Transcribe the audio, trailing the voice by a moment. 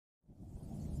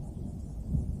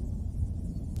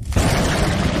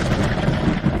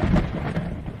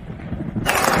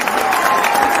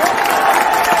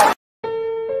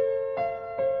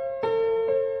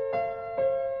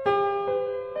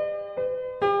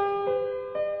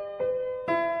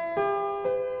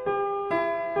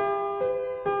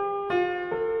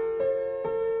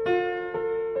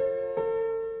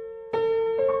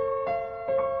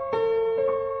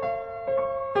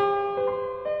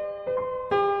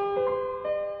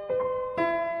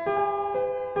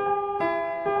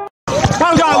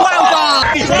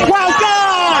Well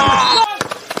done!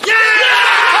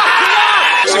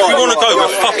 Yeah! So if you want to go, we'll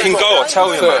fucking go, I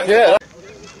tell you, man. Yeah.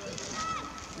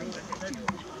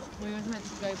 We were meant to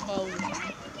go bowling,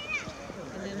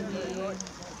 and then we decided to go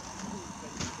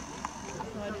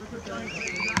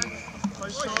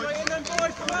Straight in then,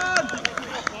 boys, come on!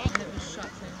 and it was shut,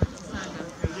 so we had to stand up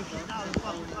and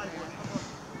go bowling.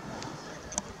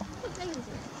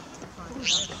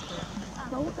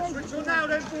 Switch on now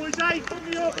then, boys, eh? Put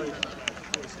me up!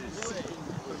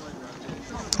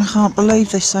 I can't believe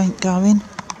this ain't going.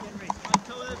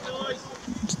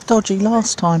 It's dodgy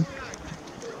last time.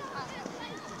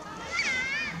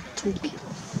 Talking.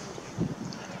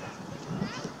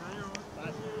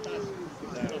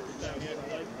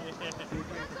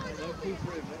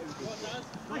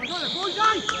 Boys, eh?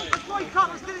 Let's wake up,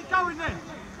 let's get it going then!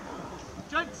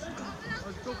 Gents!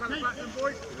 Let's talk on the back then,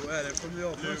 boys. Yeah, they're from the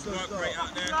off. Work great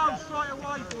out there. Down straight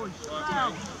away, boys.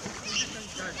 Down.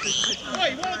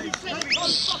 Hey, why have you set me on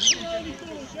fucking early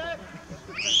doors, yeah?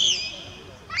 Go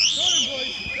on,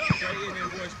 boys. Straight in here,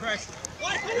 boys. Press.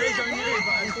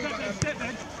 Step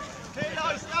then. Hit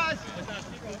those, lads.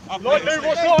 Light move,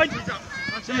 what's line?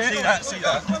 See that, see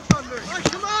that. Well done, Lewis. Hey,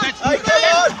 come on. Hey,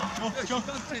 come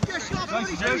on. Get shot,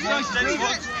 buddy. Yeah.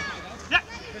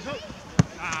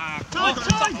 Time,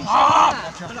 time.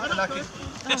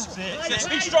 This is it. Let's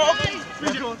be strong.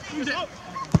 Use it.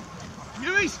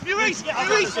 Lewis, Lewis,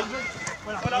 Lewis.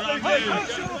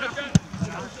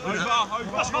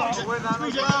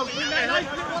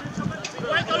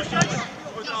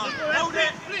 Hold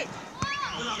it. Flick.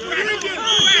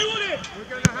 We're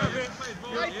going to have it.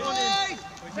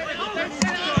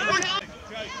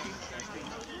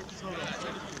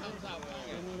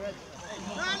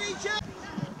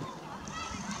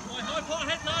 High part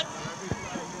ahead, lads.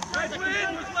 Red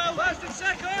win as well, first and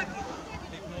second.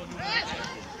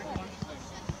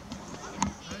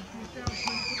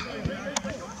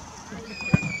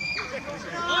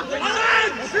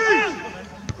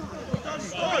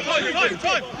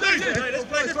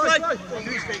 Time.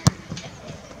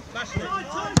 Let's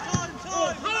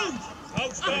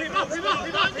play. Up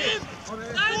him.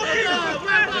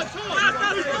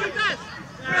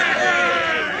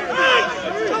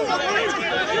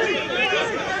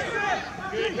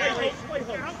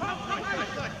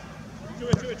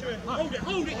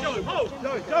 Hold it, Joe.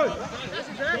 Joe.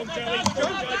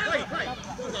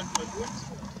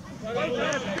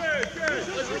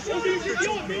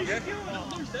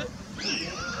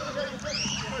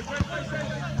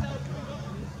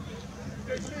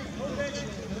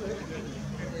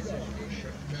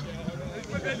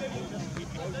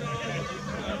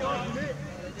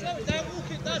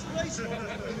 That's place.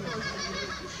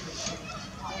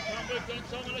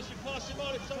 Tom, unless you pass him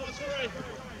on if someone's hurry.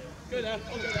 Good there.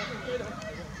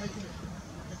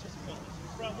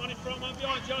 One in front, one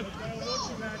behind, Joe.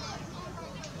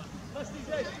 That's his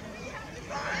head.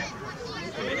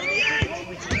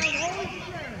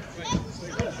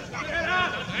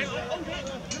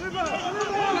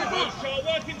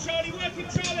 Working Charlie.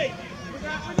 With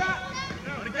that.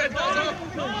 Again,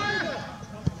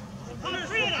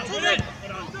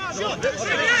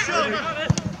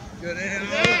 Good in.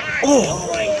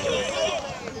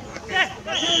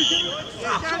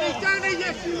 Danny,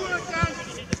 yes, you were, Dan.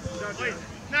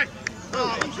 No.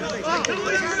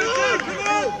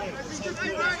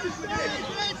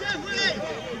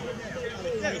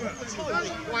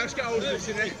 Right, let's get hold of this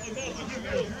in here.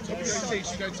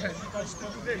 She go 10.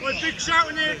 One big shout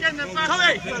in here again, then, back.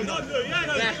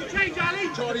 Yeah. Change, Ali.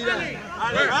 Charlie there.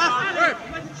 Ali.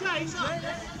 Make a change.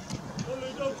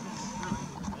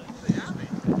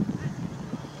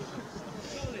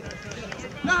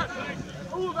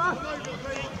 All that.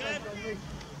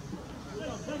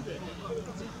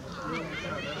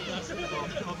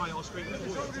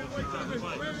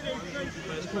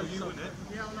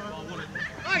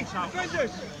 Hey,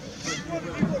 defenders! You've got to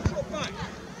drop back.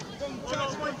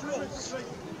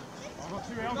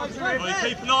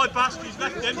 Keep an eye, Bast, he's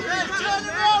left him.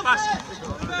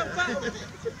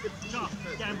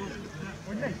 Gamble.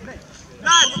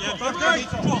 Lads! Yeah, both need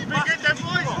to drop. Big hit them,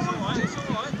 boys.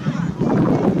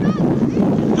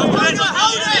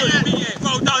 Hold it!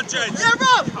 Well done, gents. Yeah,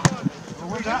 Rob!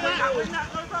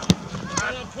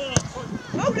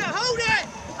 Hold it!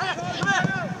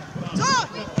 Top!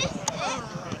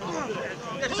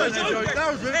 That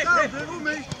was it, wasn't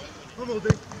me? I'm all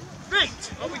deep. Feet!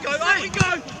 Up we go! All of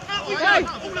us!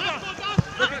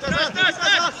 Look at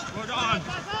that! Well done!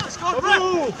 Let's go, Brett!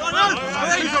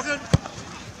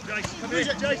 Jason, come in.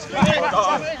 Jason,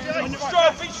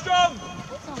 be strong!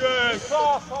 Good!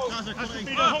 Class, hold. Has to be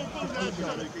the whole ball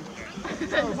now.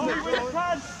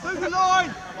 Move the line!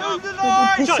 Move the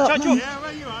line! Piss up, man. Yeah,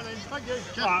 where you are then. Thank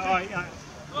you. Alright, yeah.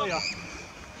 There you are.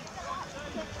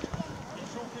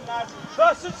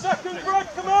 First and second, Brad,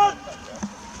 come on!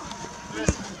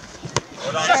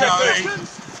 Well done, Joey.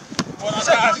 Well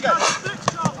done, Dad.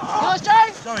 Yours, Joe!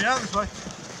 Sorry, out this way.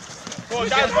 Go on,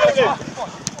 Dad, well done!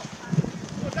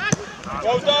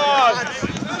 Well done!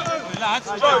 Lads,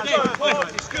 Joe,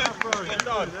 it's good.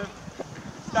 Well done.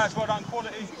 Dad's well done,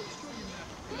 quality.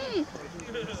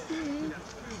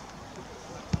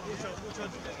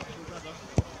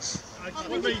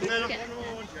 One me, fella. Get- One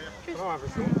more.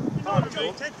 Who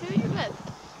are you with?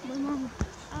 My mum.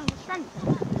 Oh, the strength.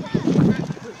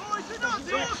 Boys, you're not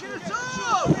talking at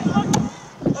all!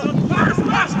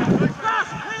 Pass!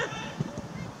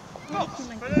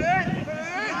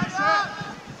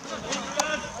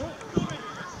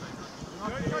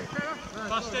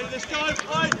 Busting, let's go!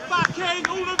 Right, back in,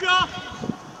 all of you!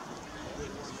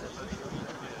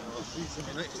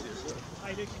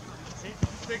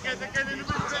 Together, get in the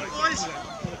middle, boys.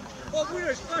 What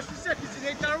winners, first and seconds in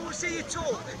here, Darryl, we'll see you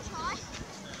talk.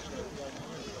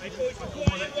 Hey, boys, we're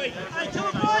quiet, aren't we? Hey, come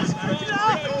on, boys.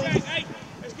 Hey,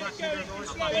 let's get going.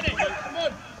 It's slow, isn't it? Come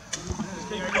on.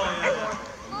 Keep it going.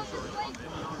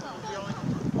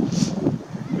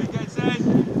 Big heads in.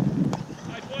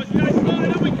 Hey, boys, we're going to fly,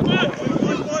 aren't we? Come on.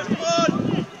 Boys, come on!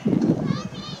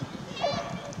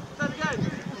 Stand again.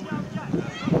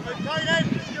 Okay, then.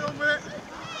 Let's get on with it.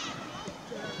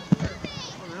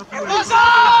 Hands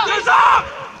up! Hands up!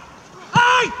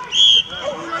 Hey!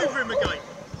 All over him again.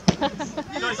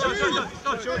 Go, Sean.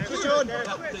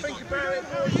 Think about it.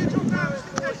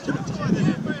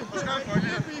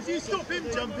 If you stop him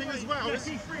jumping as well, is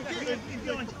he free? He's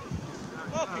behind.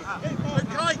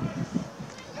 Okay.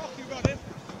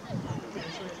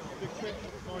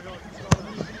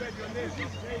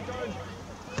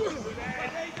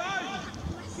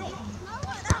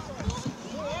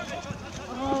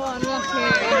 Oh, unlucky.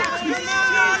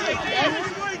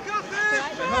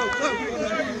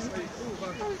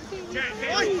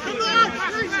 Come on!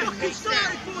 He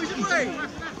started, boys, away!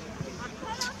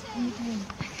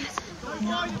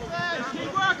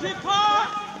 Keep working, Park!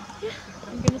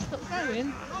 I'm going to stop going.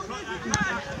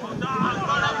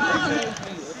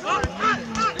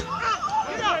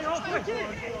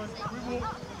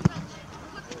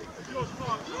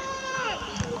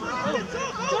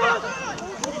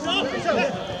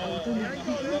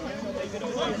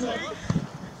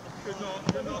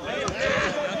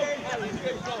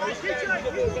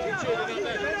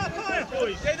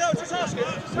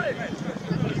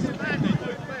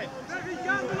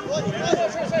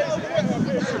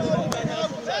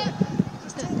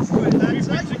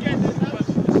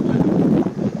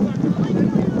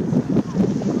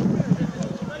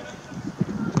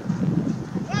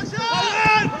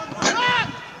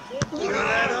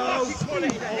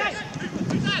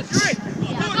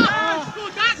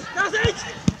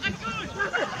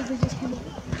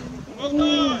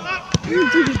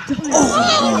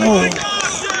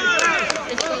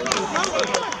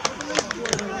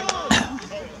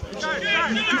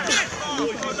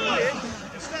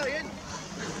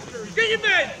 Get your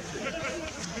men!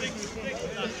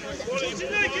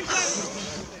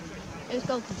 It's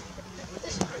golden.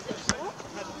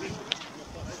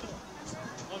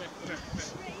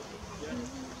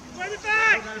 Wait it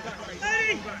back!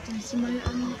 Hey! It's my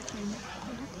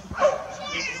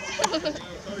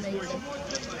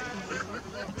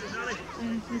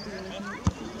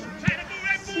Technical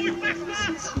red boys, back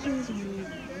back!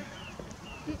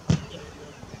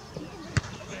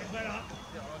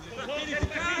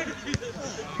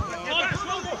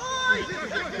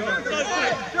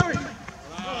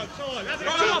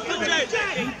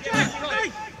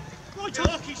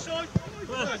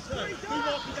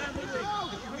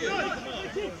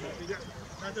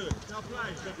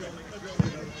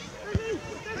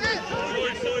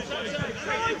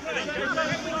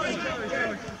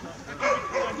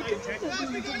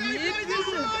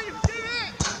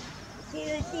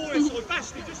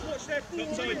 Bastard, just watch their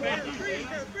foot side, man.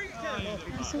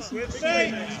 With me!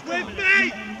 With me!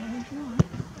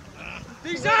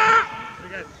 These up!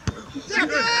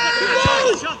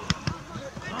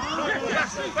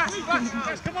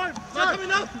 Back, come on!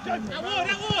 Coming up! That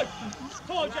wide!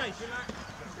 Come on, Jace!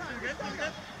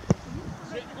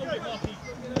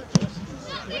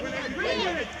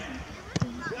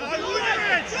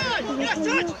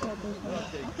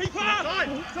 Keep up!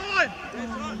 Time!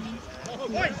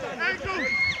 Wait! Angle!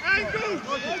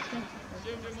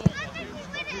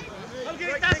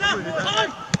 Okay, that's up!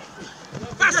 Time!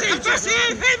 That's it!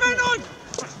 Hit man on!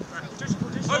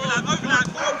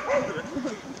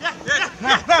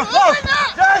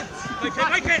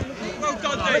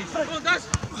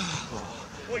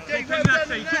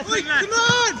 Oi, come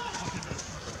on!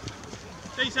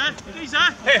 Deezer.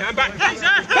 Here, I'm back.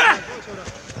 Deezer.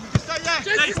 Stay there.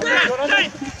 Stay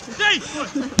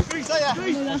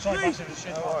there.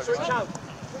 Switch out.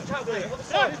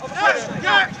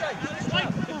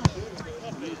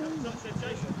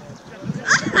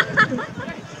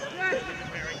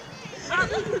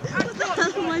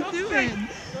 What am I doing?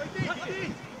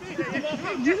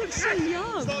 You look so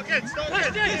young. Start again.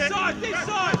 This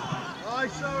side. Oh,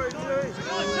 sorry, dude.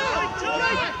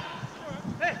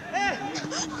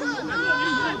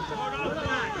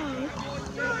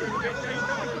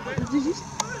 Did you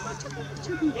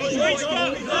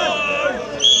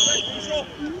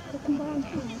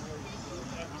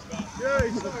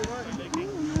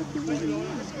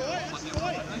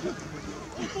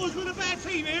Boys, we're a bad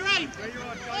team here, eh?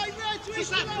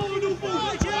 Just that final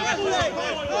ball.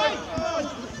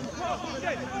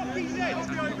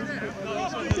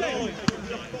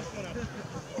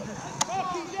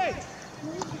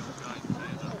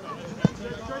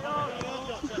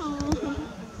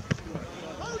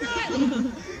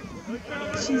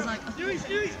 She's like,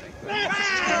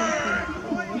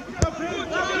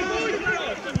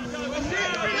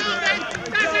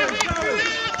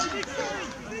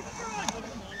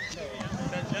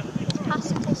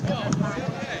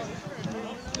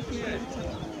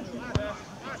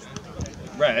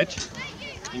 Reg,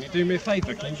 can you do me a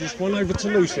favour? Can you just run over to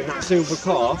Lucy in that silver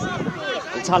car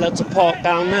and tell her to park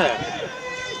down there?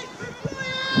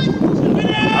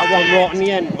 That one right in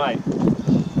the end, mate.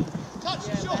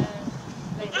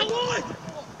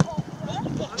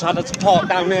 Tell her to park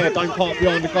down there, don't park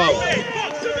behind the goal.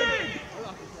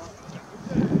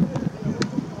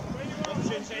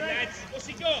 What's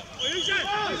he got? Who's it?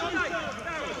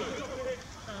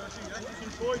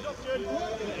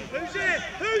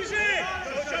 Who's it?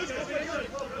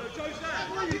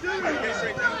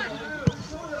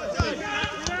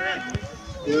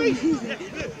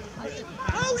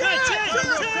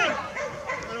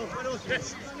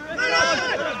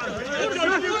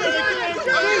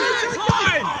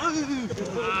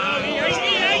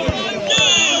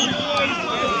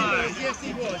 Yes,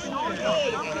 he was.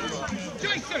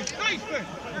 Jason!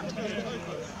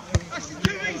 That's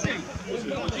too easy!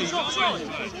 He's offside!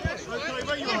 Okay,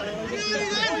 where you are?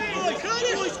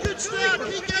 Boys, good start!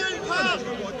 Keep going, pal!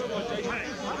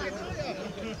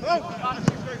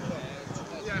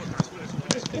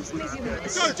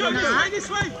 Go, this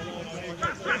way!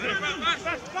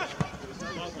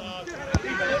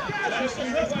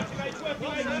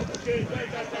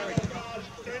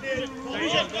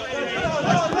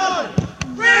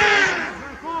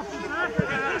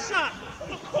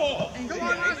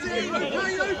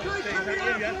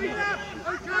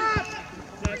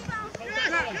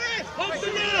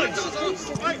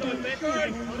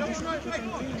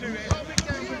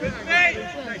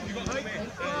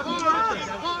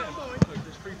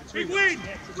 Big win!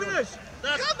 Winners!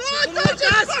 Come on, don't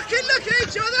just fucking look at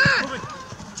each other!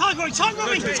 Time moving!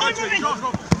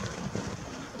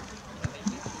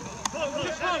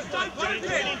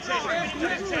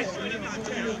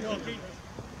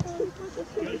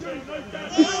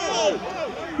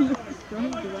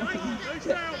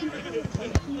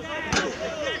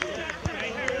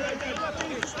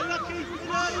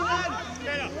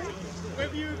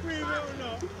 Whether you agree with it or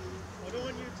not, I don't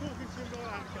want you talking to him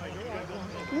like that, okay?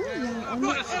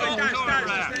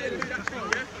 Alright?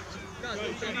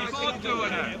 Keep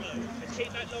doing it.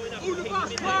 All the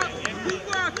bus park! Keep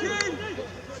working!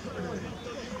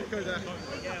 Go there.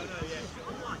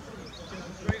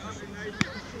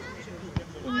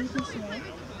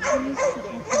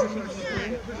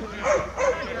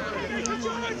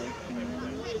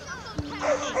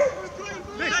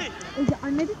 I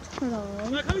made it turtle.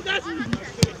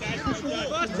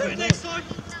 First turn next time.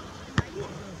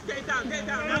 Get it down.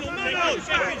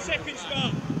 Second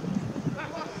start.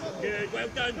 Good, well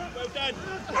done.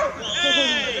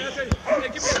 Hey!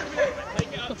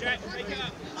 Take it up, Jack. Take it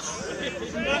up.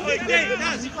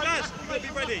 Naz, be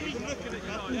ready. I'm looking at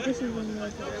you.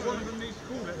 One of them needs to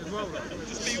call it as well.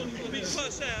 Just be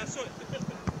first there, that's it.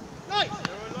 Nice!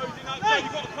 Loading up, Joe,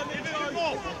 you've got to come in, Joe,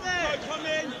 come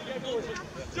in!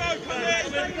 Joe, come in!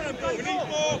 We need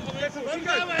more!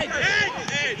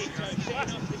 Edge!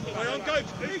 Right on, go!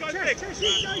 Who's going big?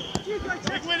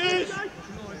 Big winners!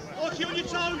 Archie on your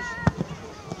toes!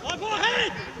 Up our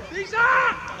head! These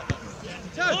are!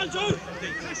 Come on, Joe!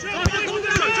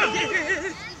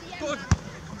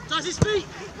 Does his feet!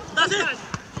 That's it!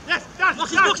 Yes,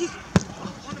 that's it! Rocky!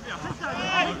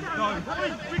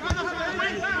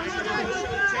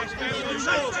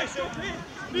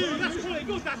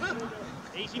 That's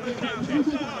Easy ball down, Jeff.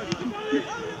 Well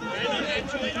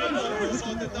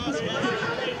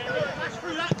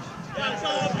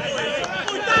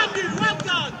done, you! Well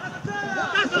done!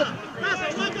 That's it!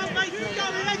 Well done, mate! Keep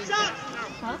going, legs up!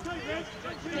 Huh?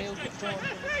 They all get drawn.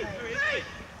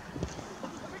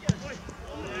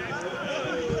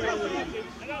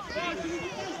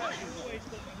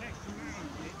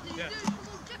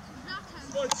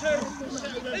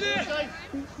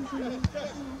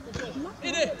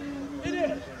 In it!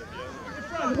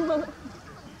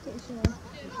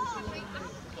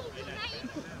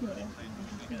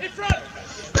 In front!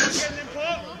 In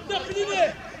front! Nothing in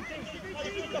there!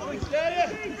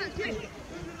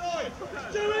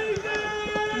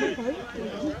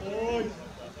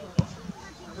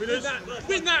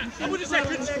 Win that! Win the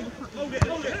seconds! Hold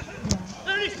it!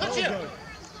 No, it's touch it!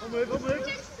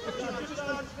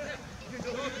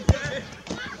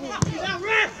 That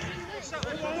ref!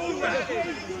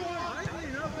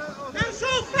 That's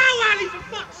all foul, Ali, for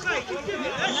fuck's sake! No,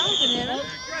 Vanilla.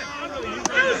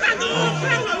 How's that not all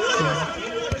foul? What are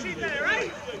you watching there, eh?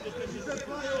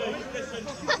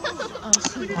 Oh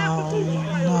no.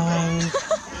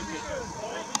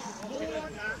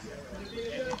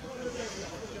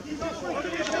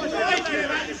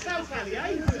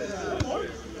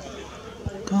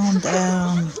 Calm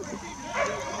down.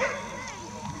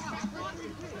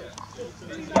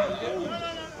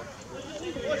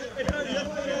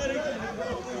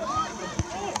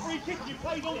 Free kick you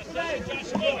played on today,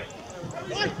 Jasper.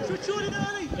 Right, switch on it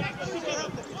early.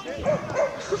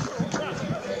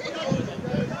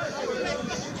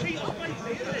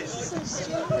 So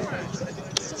stupid.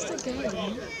 It's just a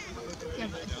game. Yeah.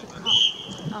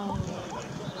 Oh.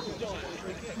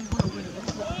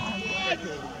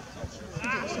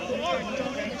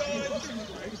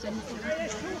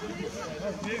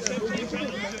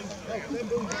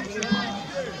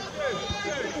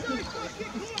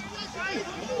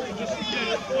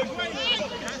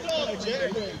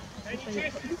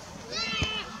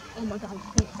 Oh my God.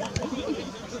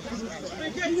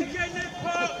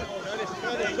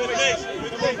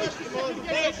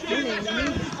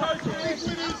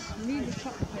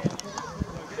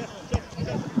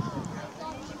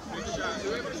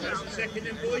 Second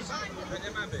in, boys.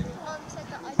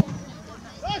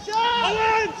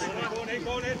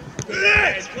 Go on in.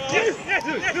 Yes!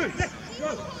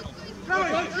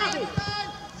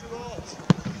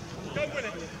 Go win it.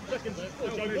 Second.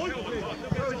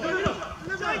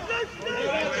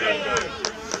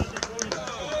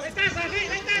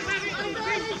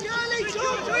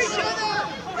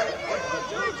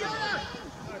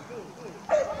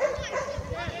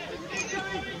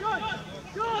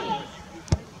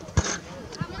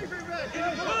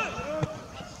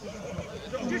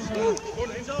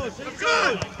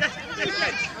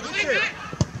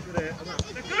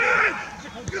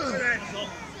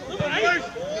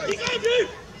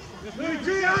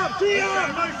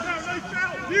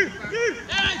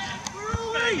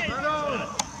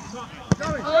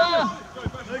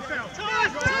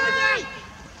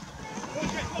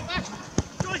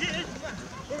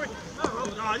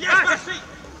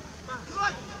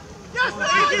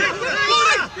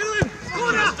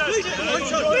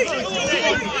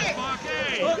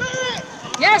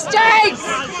 Yes, James!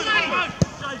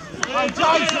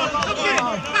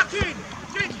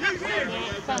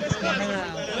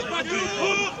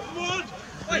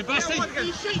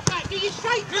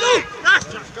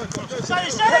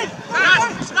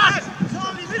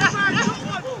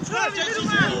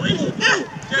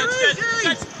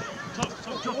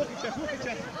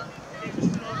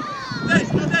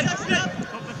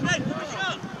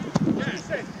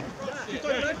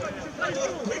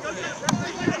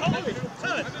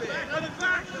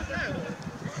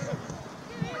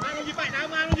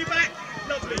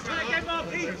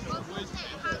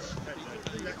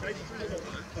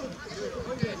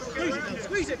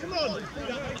 Squeeze it, come on!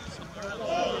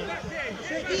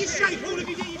 Get your shape, all of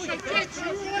you, get your shape.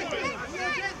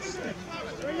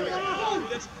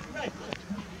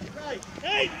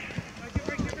 Hey!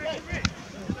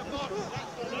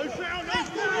 No foul, no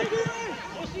foul!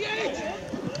 What's the edge?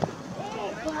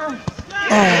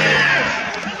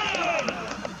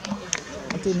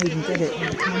 I didn't even get it in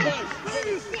the camera.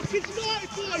 Fucking started,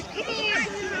 boys! Come on!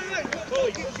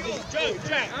 Boys, Joe,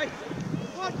 Jack,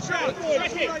 one shot,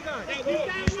 track it!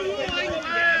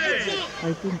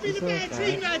 They didn't deserve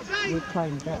that. We're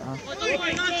playing better.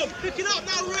 Pick it up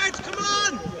now, Reds, come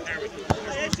on!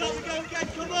 Heads up, we go again,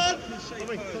 come on!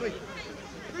 Come in.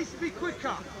 Needs to be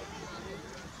quicker.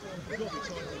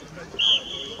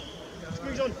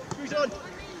 Squeeze on! Squeeze on!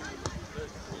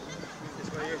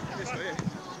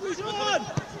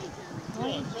 Why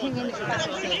are you pinging it back so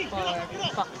far every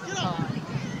fucking time?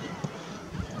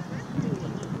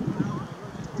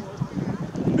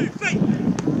 Move, feet!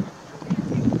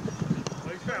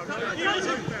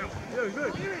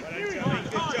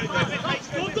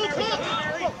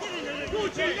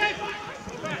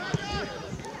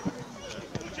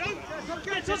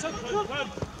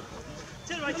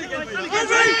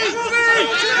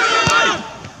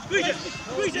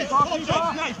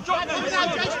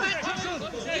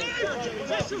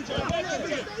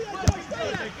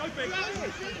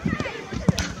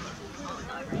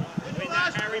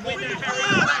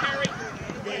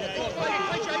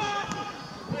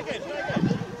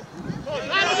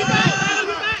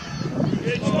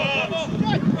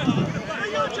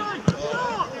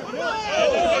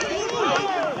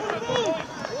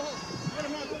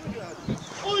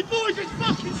 Oi boys, it's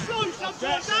fucking slow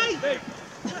sometimes, eh?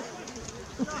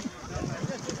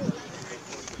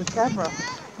 The camera.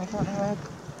 I don't know how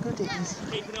good it is.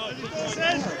 Keep an eye, keep an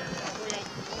eye.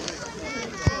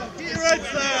 Get your heads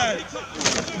there!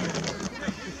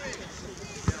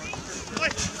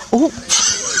 Oh!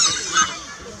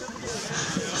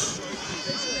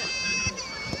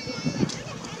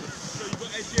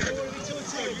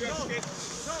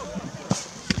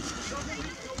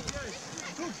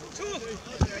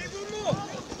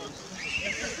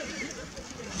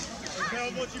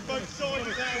 I'm watching both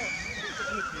sides now.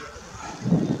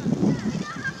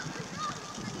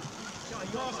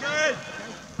 Mark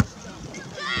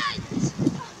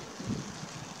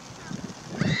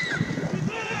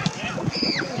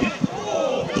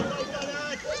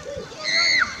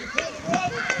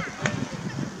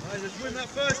let's win that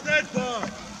first head bar.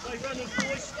 Stay runners,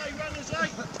 boys. Stay runners, eh?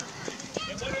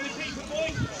 Get one on the keeper, boy.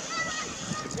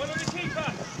 One on the keeper.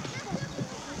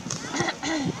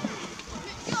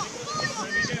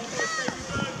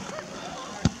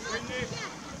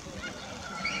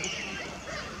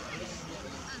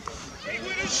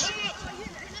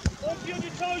 Off you on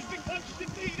your toes, big punches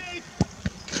defeated.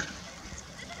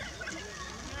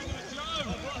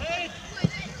 Ahead.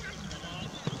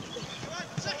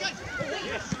 Second.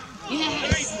 Yes!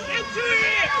 Into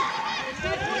it!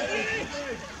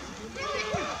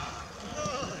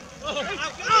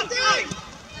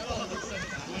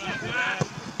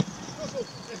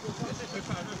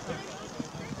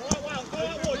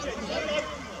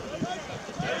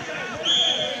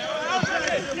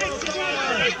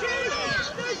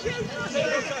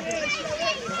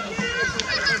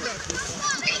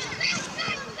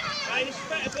 Hey, this is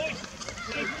better, boys.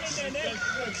 Keep him in there now.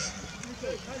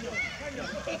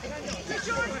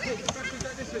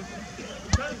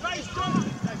 Turn face, John.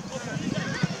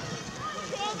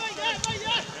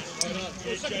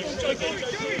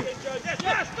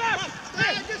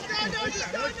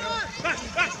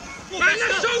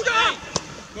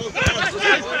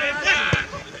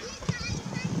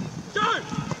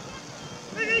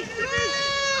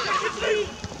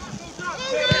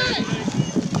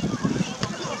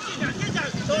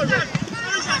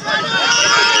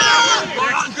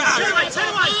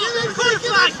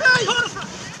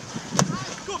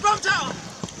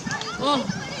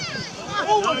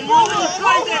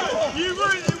 You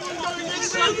weren't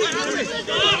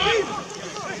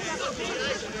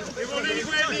going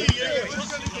anywhere near you.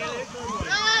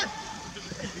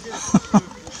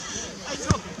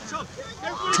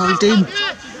 Told him.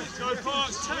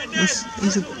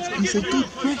 He's a good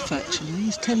ref actually,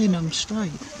 he's telling them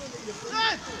straight.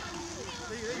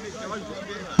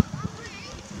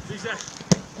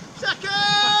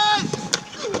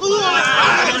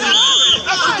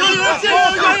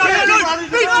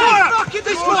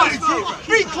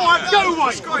 Be quiet, go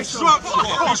away! He's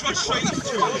run straight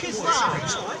into it. He's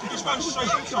run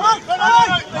straight into it. Go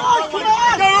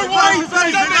away,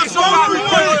 that's all right.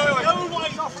 Go away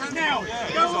now.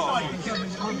 Go away.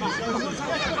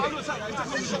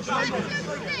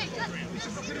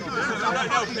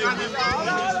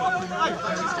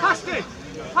 Past it.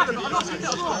 I'm not saying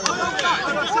that.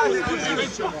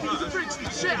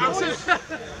 Shit, I'm saying.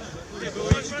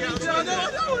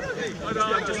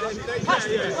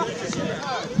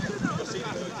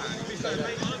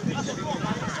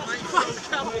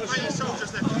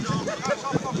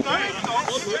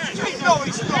 No,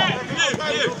 he's not. I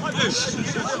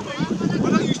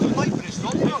don't used to play for this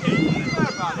lot.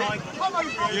 Come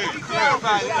over here. Care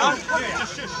about it.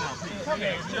 Just shush now. Come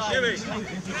here.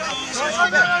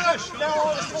 No,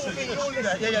 let's talk in.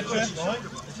 Yeah,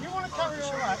 want to carry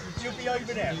on that, you'll be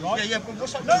over there, right? Yeah, but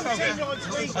what's that? No team likes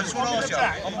me. I just want to ask you.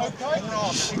 Okay?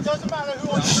 It doesn't matter who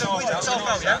I am.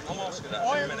 I'm asking that.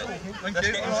 In a minute. Let's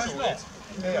get him sorted.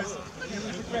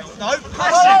 No,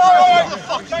 that's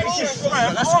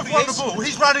what he is.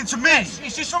 He's run into me.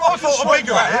 He's just from I thought a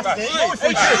bigger at it.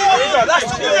 That's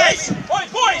what it is.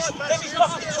 Right, boys, let me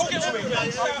fucking talk to him.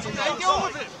 Get on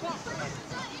with it.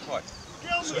 Right.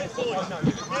 So, he's coming for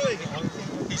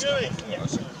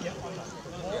us.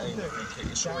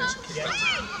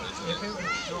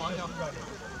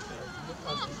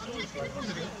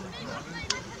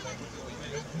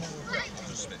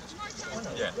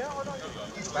 Yeah.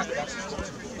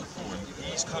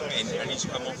 He's come in and he's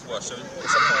come off work, so it's a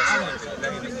person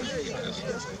laying it.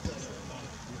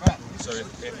 So if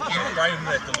Graham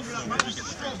left on the floor, we get the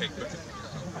free kick.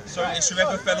 So it's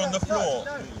whoever fell on the floor.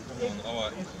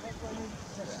 Alright.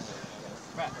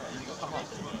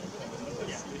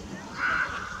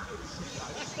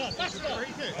 He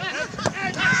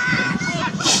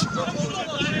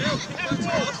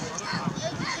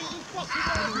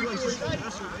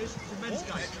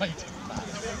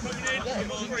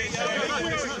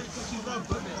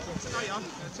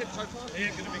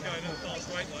ain't going to be going on fast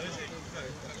straight though, is he?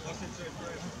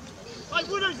 Hey,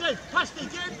 Wooders then, Pasty,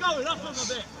 get him going, up him a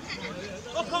bit.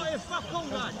 Up on here, fuck all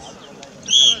lads.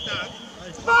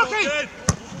 Sparky!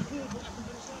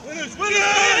 Winners! Winners!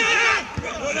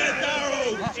 Well done,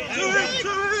 Darryl! Do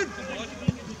it!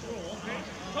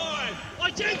 Time!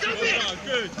 I changed up it!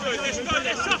 Good, good. Let's go,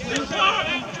 let's up the car!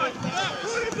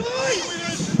 Put it, boys!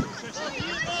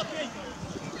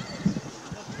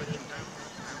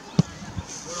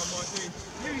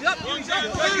 Use up, use up!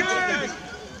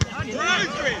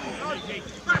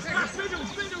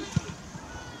 Spindle!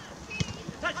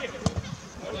 Touch it!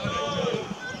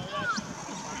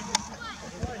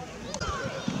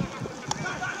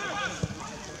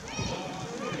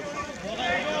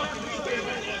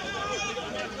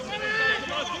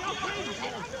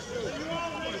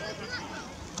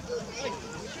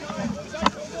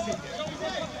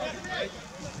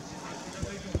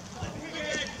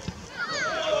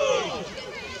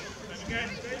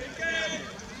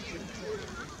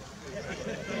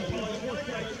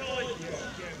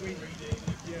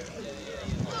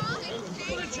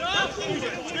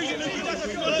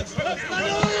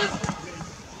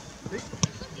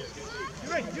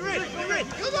 You're in!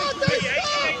 Come on, Dave!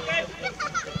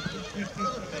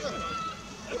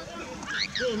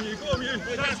 Go on, you! Come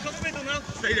the middle now.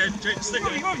 Stay there, Jake, stick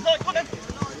it. Come on,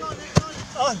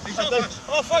 oh,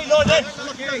 free line then.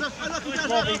 Unlucky, Unlucky.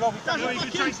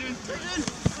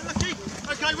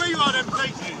 Okay, where you are then,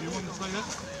 Pete? You want to stay there?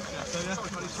 Yeah, stay there.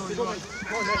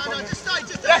 No, just stay,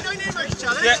 don't need much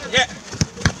challenge. Yeah.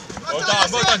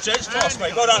 Well done, Jake. Pass,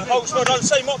 mate. Well done, Holtz. Well done.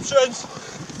 Same options.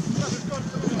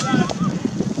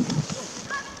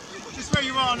 Just where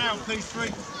you are now, please,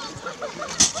 three.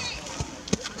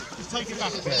 Just take it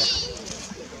back a bit.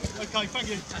 Okay, thank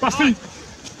you. Busty!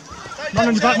 Man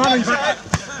on your back, man on your back.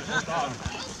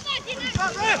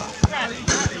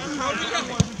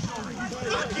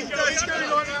 Fucking days going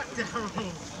like that,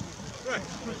 Darryl.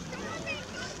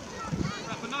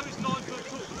 I know it's 9 foot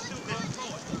tall, but still got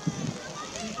time.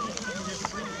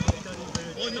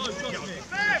 I know, trust me.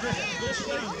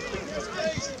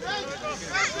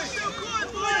 Still quiet,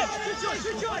 boys.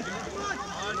 Good choice.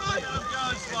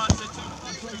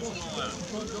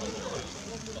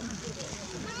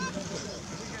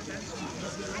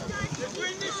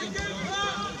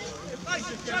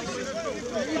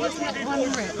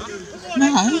 No.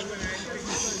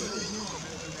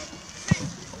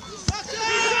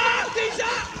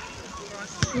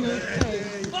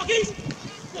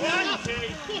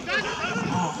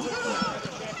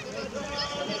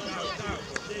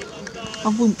 I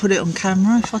wouldn't put it on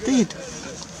camera if I did.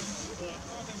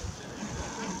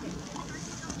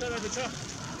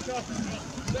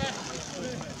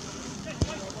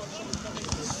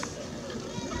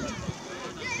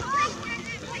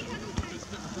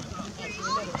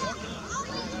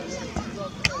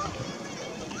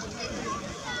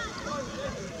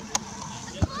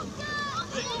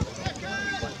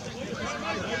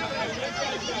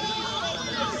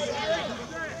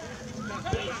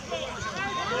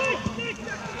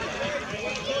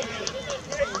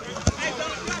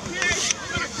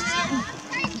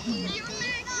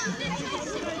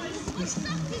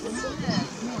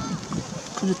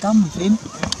 Could have done with him.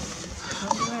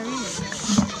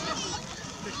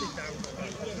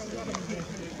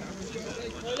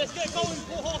 Let's get going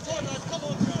for half time, lads. Come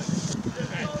on.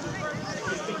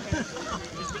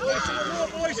 Luke,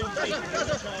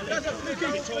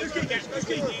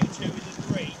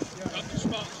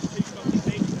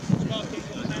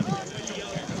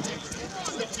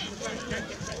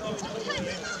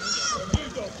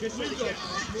 Just let it get.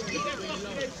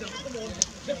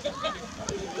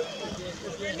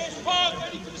 We're in this part,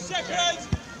 ready for the second.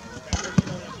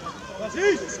 That's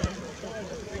it.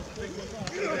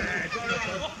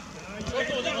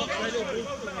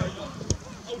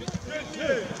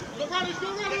 Go runners,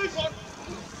 go runners!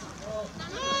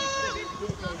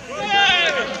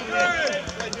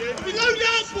 Can we load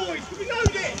out, boys? Can we load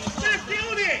it? Let's get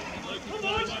on it! Come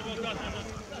on!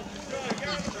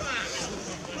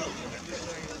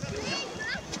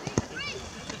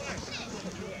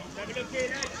 Have a look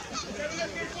in, Ed. Have a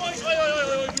look in, boys. You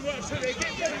want to get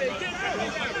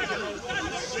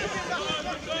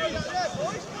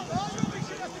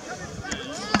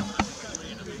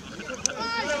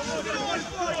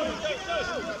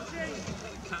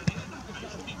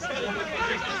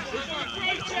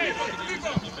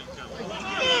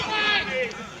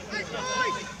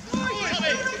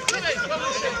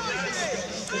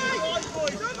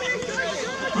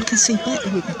I can see better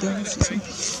with the glasses on.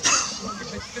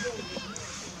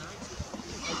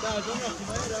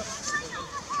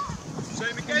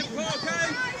 Same again, Parker.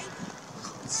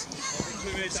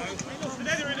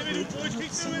 Leather in the middle, boys.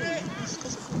 Keep doing it.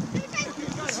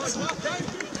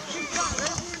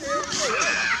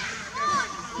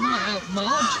 Not out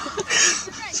much.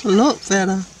 It's a lot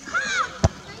better.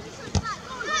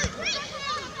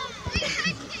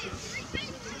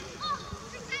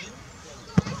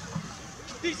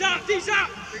 He's up, he's up!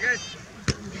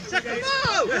 Second!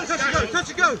 No! Yeah, touch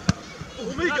it, go!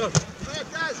 Oh, me go!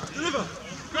 Deliver!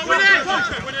 Go with it!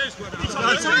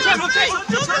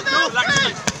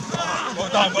 Well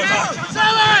done, well done!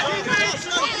 Sell it!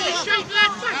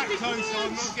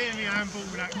 I'm not getting the handball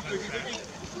with that close there.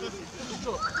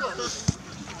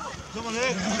 Come on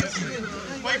here.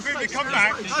 Wait for him to come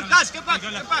back. No, Daz, get back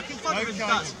in front of him,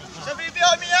 Daz. Somebody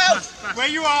behind me out! Where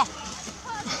you are.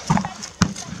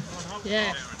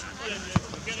 Yeah.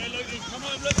 Come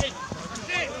on, look in!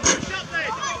 Shut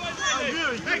there!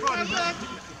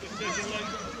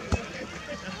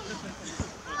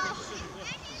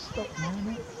 Stop,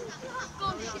 man.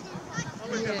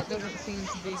 Yeah, it doesn't seem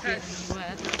to be getting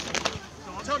anywhere.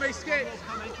 Tommy, skip!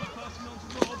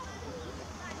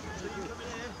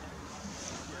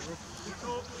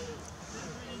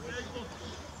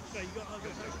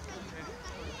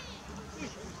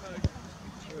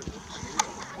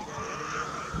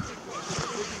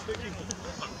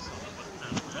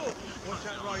 Watch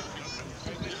that right.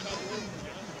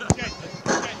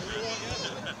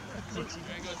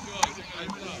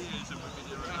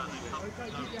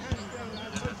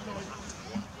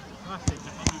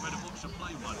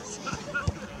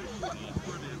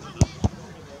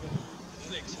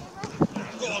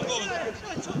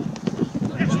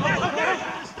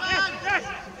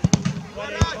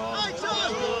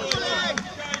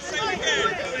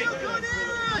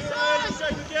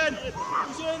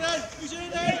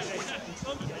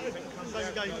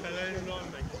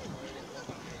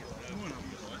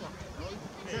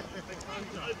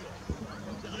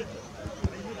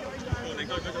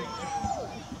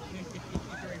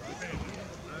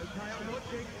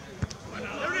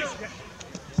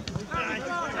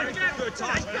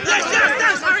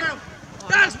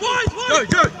 That's wide!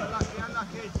 Go!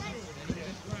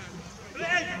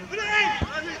 Put it in!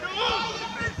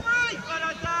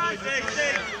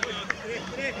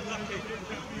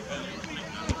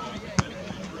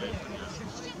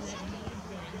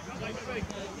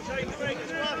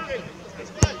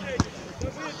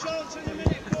 There'll be a chance in a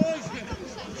minute, boys.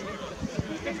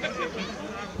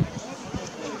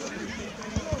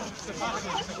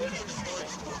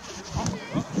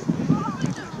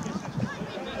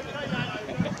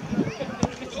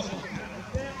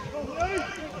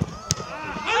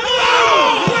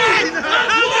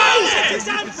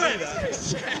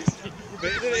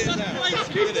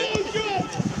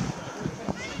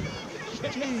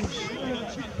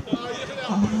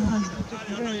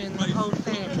 Ruin the whole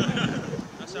thing.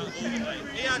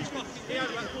 He had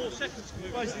about 4 seconds to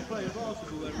move. Basically playing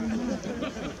basketball there.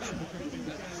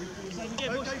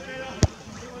 Okay, fella.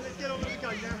 Let's get on with the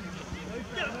game now.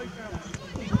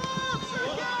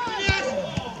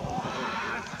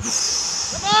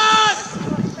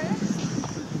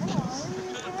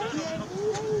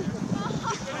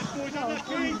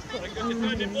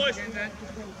 Boys.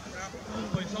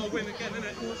 It's all win again, isn't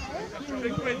it?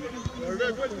 Big win.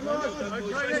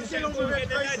 Okay, let's get on with it,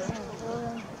 guys.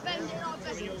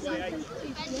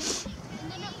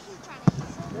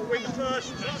 Win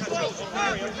first. No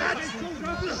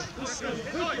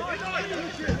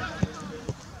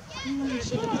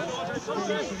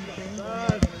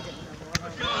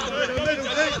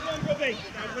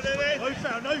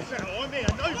foul, no foul. I'm here,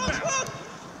 no foul.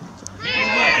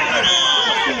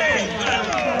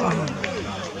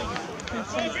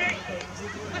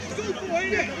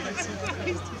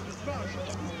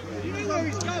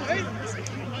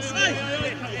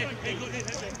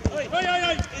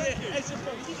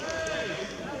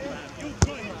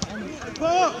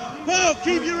 Paul,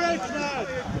 keep your head, man.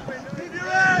 Keep your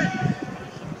head.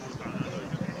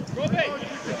 Robbie,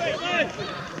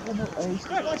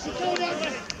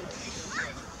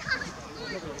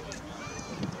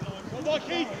 Come on,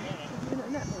 Keith. Go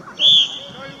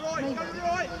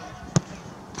right.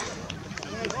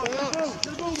 To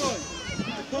the ball, boy.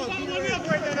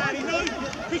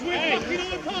 Because we're fucking on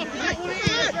the park.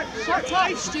 Shut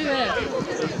up, Stuart.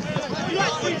 You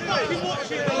actually fucking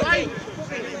watch it, right?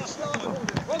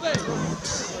 Robbie!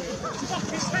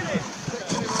 Fucking tennis!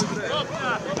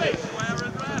 Robbie!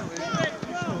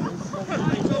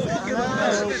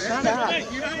 Shut up.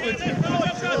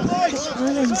 Just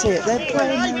ruins it. They're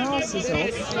playing their asses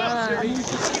off.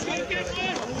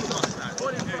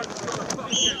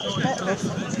 Better off the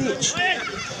pitch. Yeah,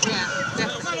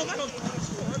 definitely.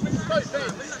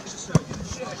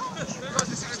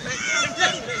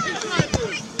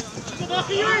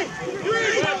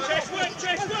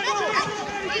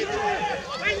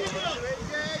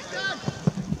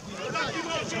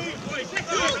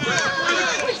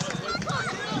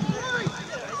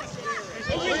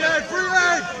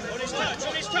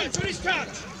 On his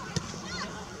touch!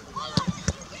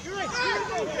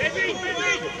 Heavy!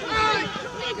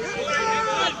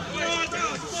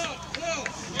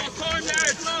 Last time,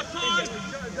 lads, last time!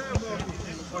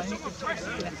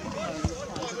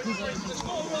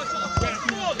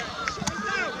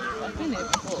 I've been here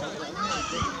before.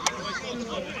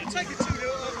 Take it to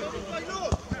you,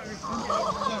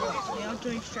 Yeah, I'll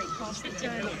drove straight past the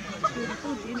turn. It's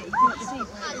really good, isn't it?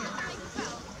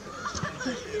 You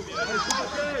can't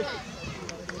see.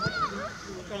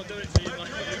 Can't do it to you,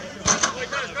 mate.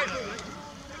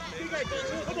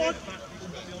 Come on!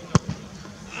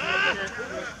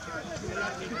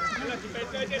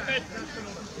 Defend.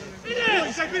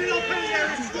 He's been in our penalty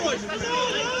area twice.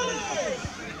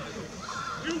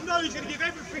 You know he's going to give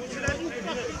everything to them all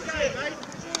fucking game, mate.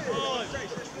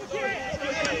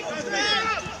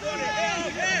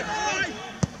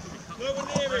 No one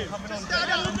near him. Stand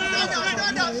up!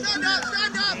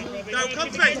 No, come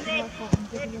straight.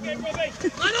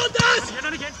 Line on, Daz! Get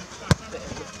on again.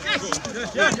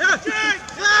 Yes!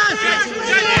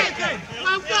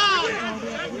 Well done!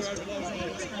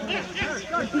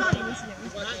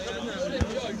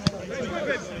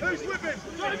 Who's with him?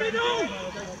 Got him in all!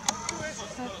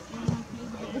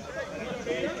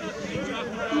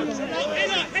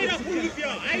 Head up, all of you,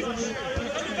 eh?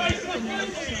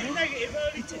 Negative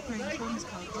early to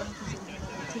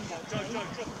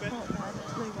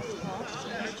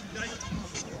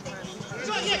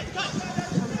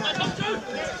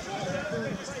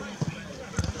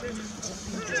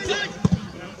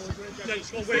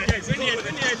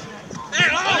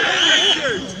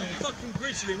fucking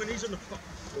grizzly when he's on the floor.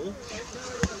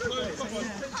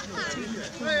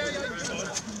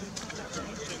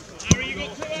 Harry, you got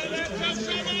two out there. Tell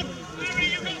someone. Harry,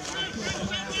 you got two. Tell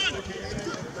someone.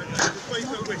 Wait,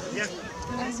 yeah.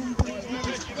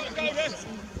 You got to go there.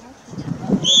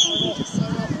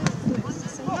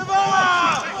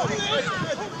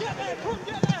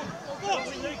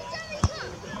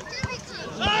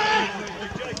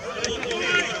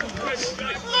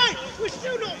 We're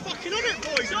still not fucking on it,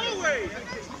 boys, are we?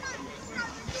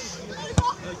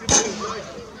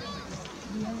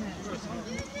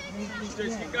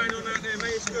 Just keep going on out there,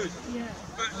 mate, it's good.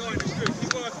 Back line, it's good.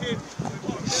 Keep working.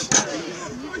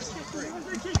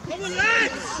 Come on,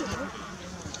 lads!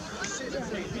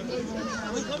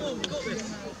 Come on, we've got this.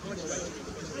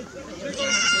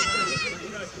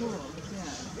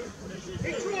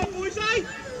 It's right, boys, eh?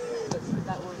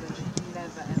 That one,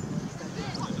 never ever.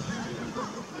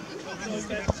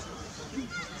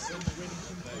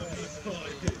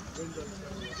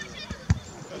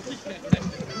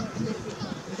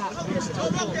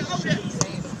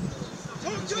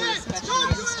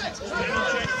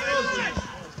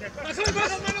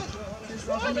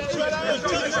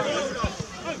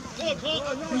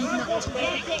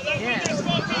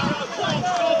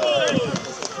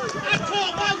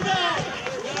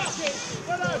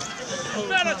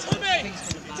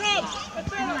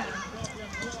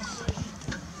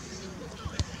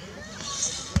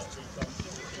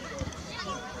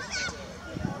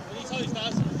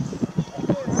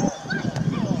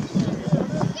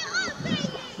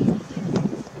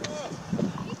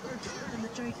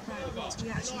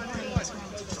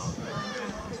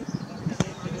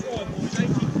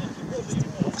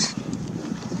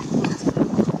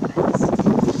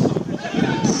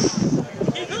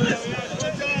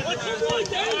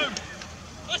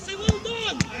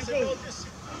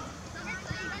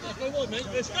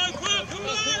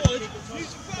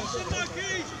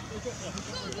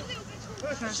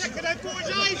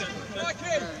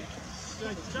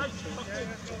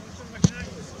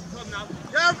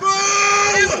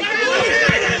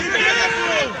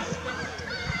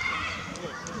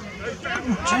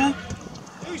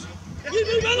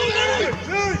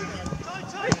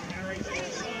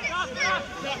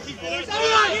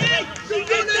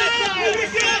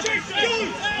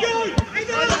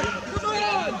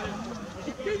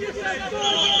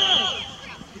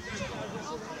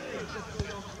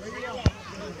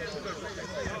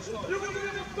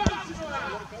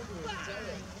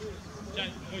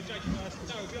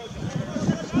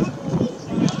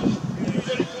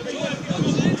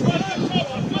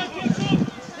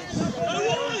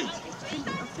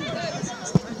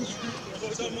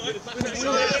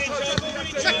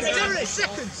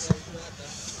 Seconds!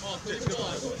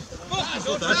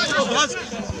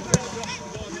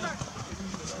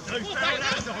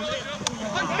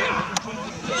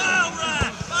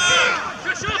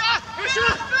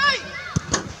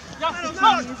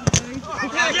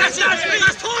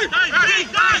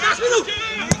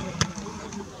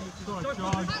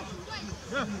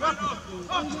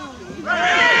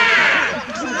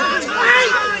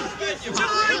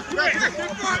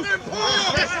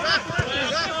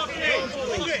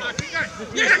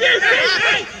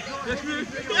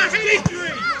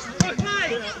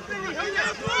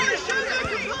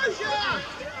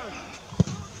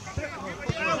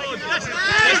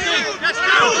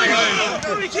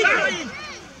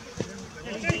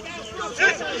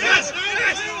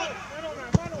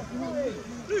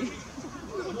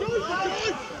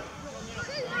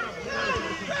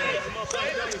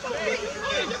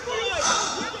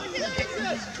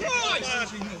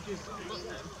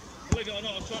 Believe it or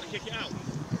not, I was trying to kick it out.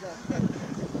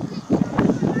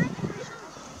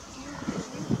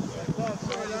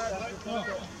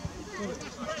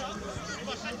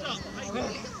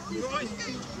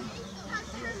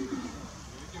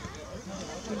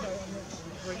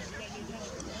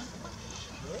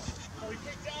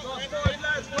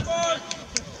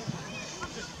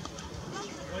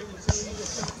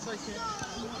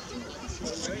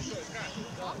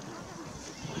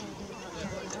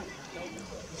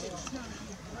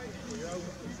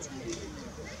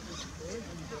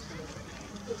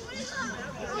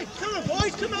 Come on,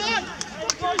 boys, come on!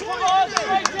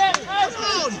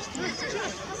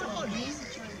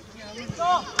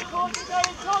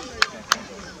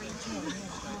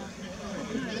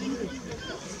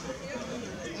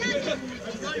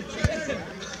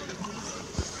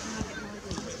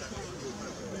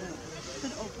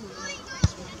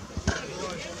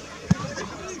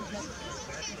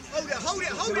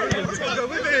 Hold it! Go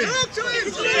with it! Talk to him!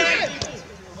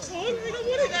 Oh, we don't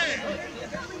want it there!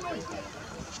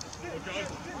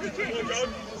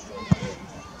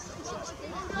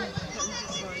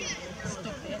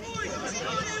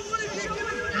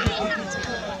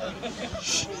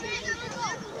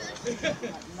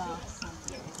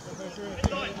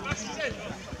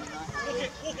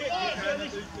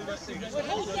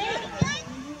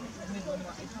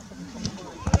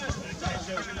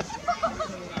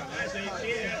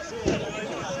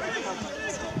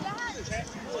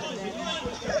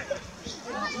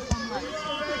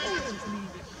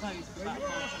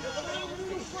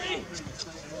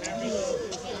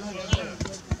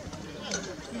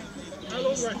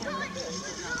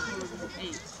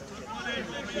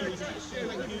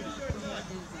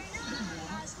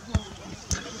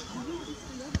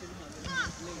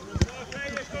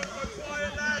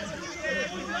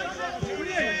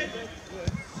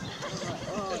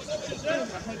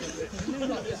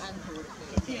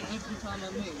 Every time I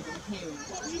move, I'm hearing it.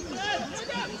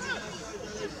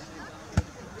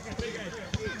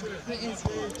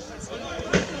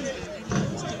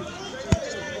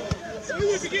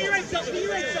 Get your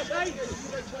heads up, eh?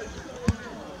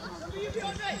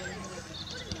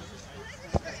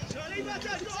 Charlie, that's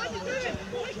not how you do it!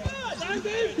 Stand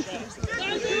in!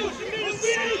 Stand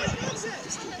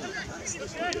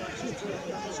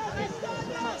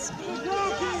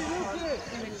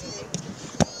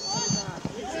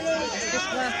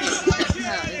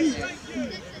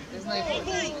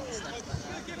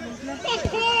There's no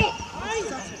point.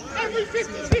 Every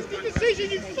 50-50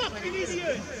 decision, you fucking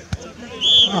idiot!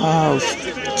 Oh,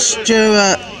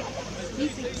 Stuart.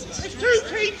 There's two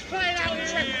teams playing out here,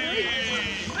 referee.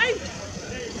 Hey!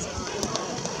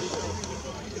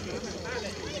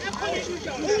 How come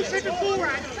you all said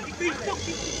beforehand it's been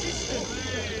fucking consistent?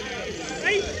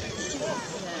 Hey!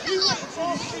 You want to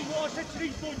ask me what I said to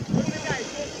these boys before the game?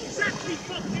 Exactly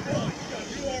fucking right.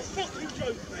 You are a fucking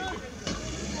joke.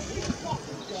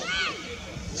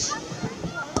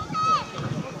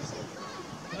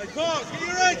 Hey, Mark, get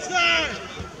your heads down!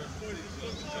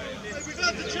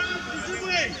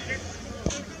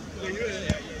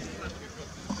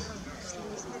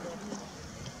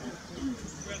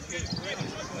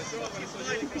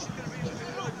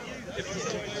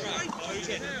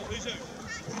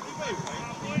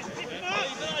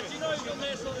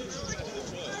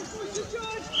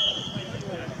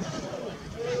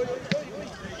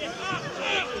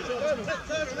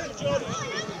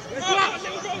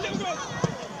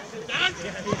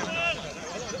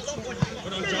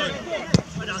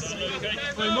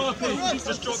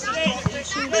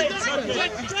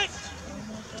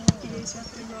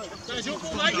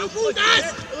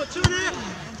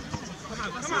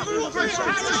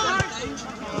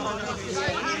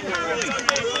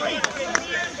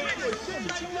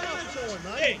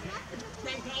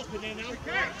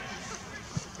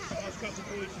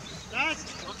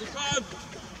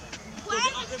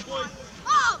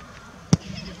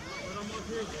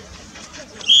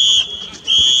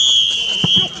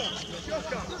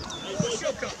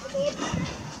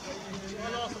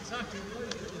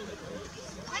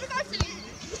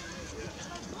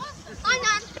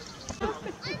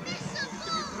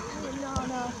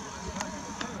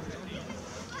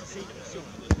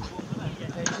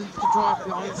 Drive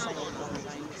behind someone one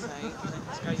day and say,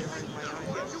 let's go your own way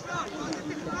home.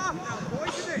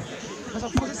 Because I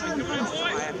thought there's someone home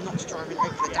today, I'm not driving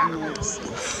over the downs.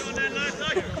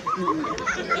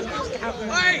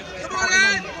 Hey, come on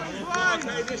in!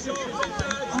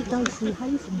 I go through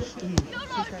Havenstein.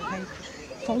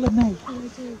 Follow me.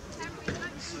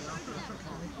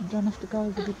 You don't have to go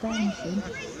over the downs then.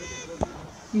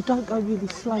 You don't go really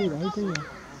slow though, do you?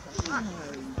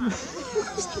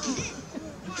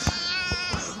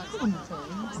 I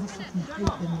fucking hate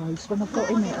them roads. When I got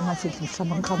in it and I said,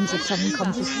 someone comes, if someone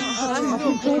comes, I've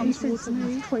been driving since I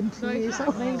was 20 years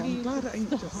old. I'm glad it ain't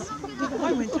just.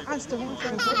 I went to Asda,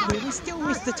 we still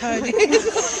missed the turning. I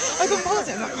got past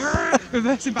it, I'm like,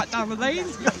 reversing back down the lane.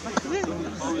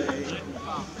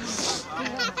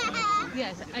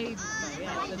 Yeah, it's ages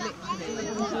ago,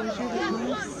 yeah, so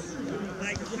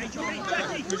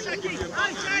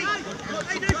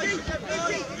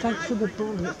Thanks for the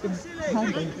ball, it's been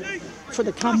handy. For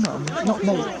the camera, not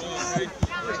me.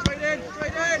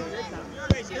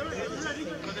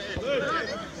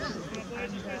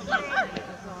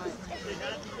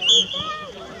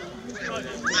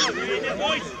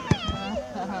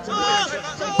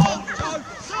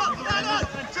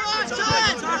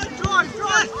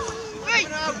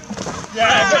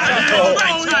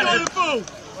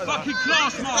 Fucking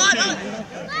class, Martin.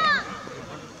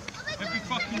 Every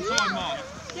fucking time, Mark.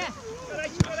 Yeah.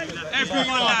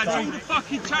 Everyone, lads, all the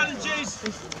fucking challenges.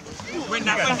 Win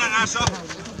that, Asher.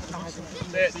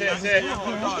 Let's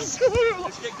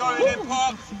get going then,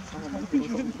 Pop.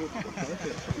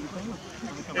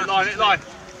 Hit line.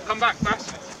 Come back, Bass.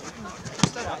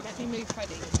 Let me move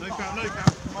Freddie. No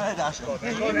count. Where Asher? Go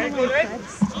on then.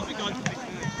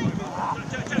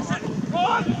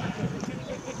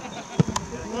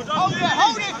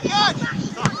 Hold it, catch!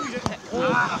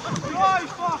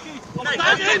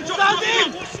 Stand in!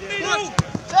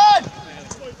 Dead!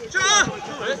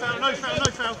 No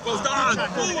foul. Well done,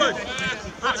 forward!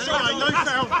 That's right, no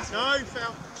foul.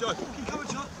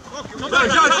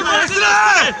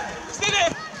 Still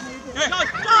it!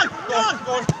 Done!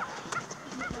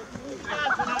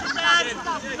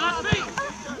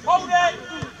 Hold it!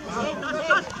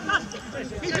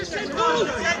 He just said ball!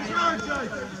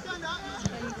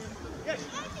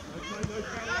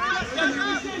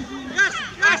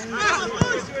 Yes,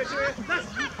 boys!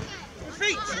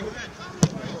 Feet!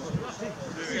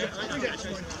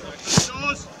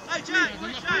 Hey, Jack,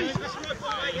 that's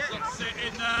right, yeah. Sit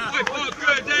in there.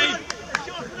 Good, Dave.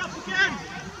 Sharpen up again!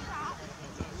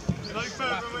 No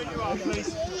further when you are, please.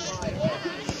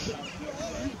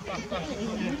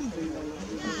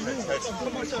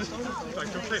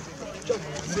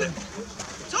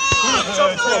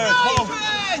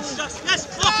 Yes,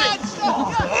 block it!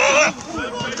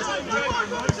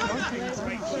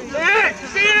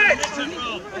 See it!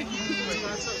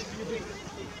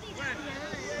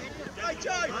 Hey,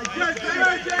 Joe!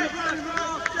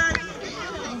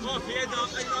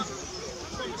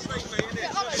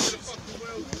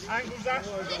 Ankles up.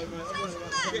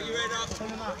 Get your head up.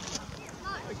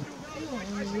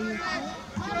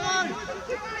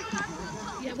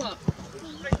 Yeah, what?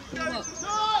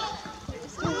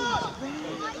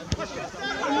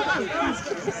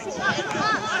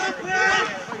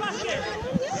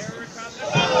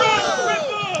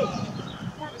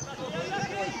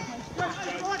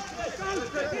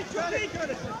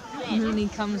 And then he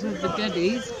comes with the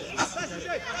goodies.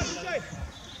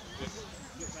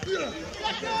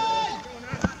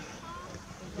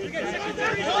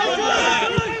 Get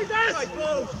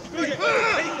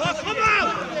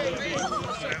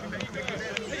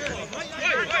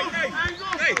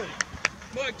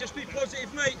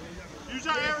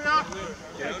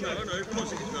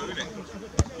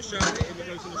shirt, it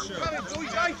goes in the shirt.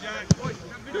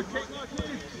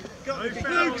 Good kick,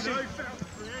 No foul.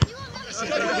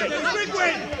 Big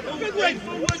win! Big win!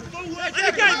 And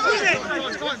again, win it!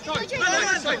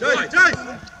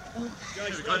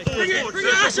 Bring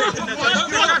it, Asher!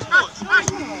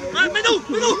 Middle!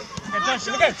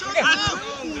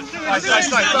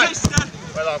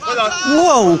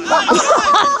 Whoa!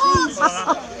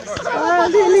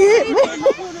 Nearly hit me.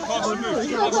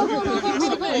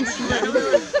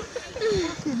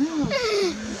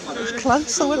 That was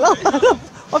close.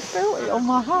 I felt it on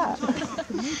my hat.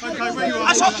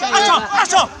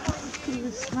 Asher! He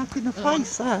was smack in the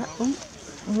face, that. Oh,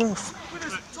 rough.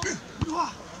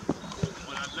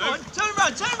 Turn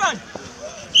around!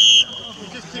 You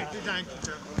just kicked his ankle.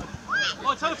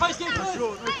 Oh, turn the face, get good. No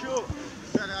short.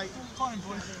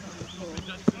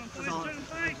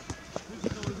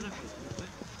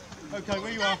 Okay,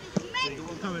 where you are?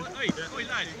 Coming. Hey,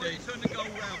 lad, turn the goal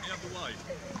round the other way.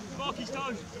 Marky's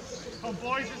done. Come on,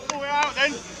 boys, let's pull it out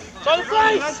then. Turn the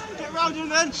face! Get round him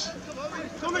then.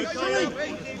 Tommy!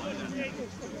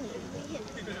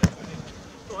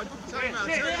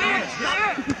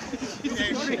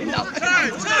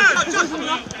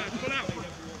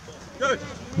 Good.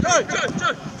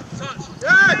 Touch.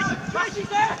 Yes! Tracy's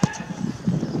there!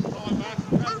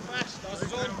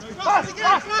 Pass!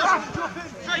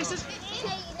 Traces!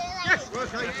 Yes!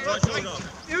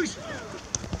 Use!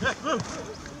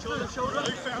 Shoulder.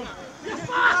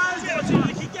 Yes!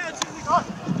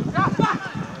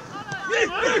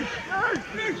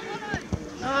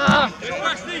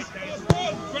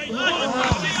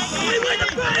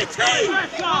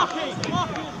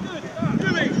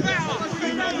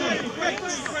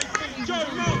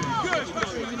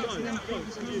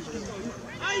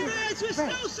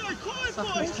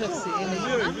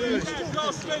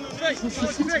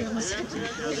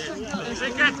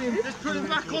 Let's put him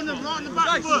back on them, right on the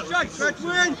back foot. Let's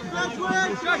win!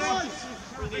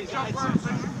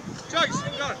 Chase,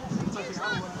 go!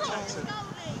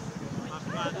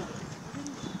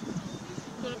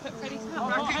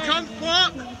 Back it comes,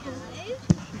 Mark!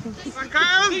 Back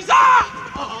at him! He's up!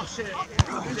 Oh, shit.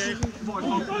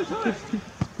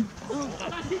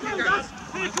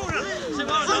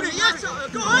 Hold it, yes!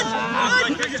 Go on!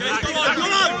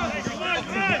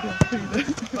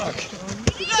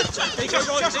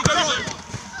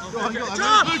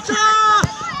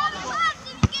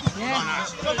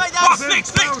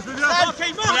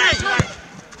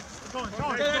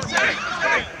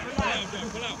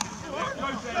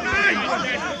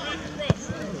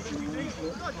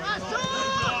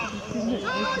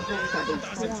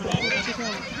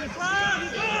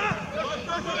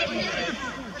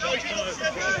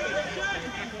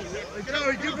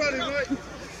 Good running, mate.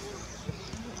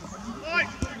 Right,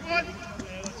 good one.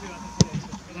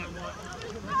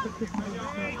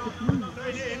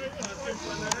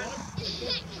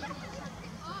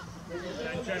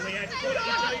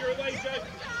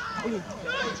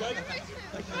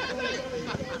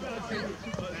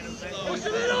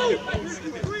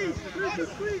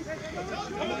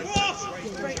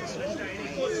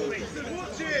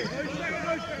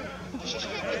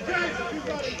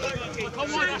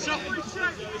 Come on, that's up.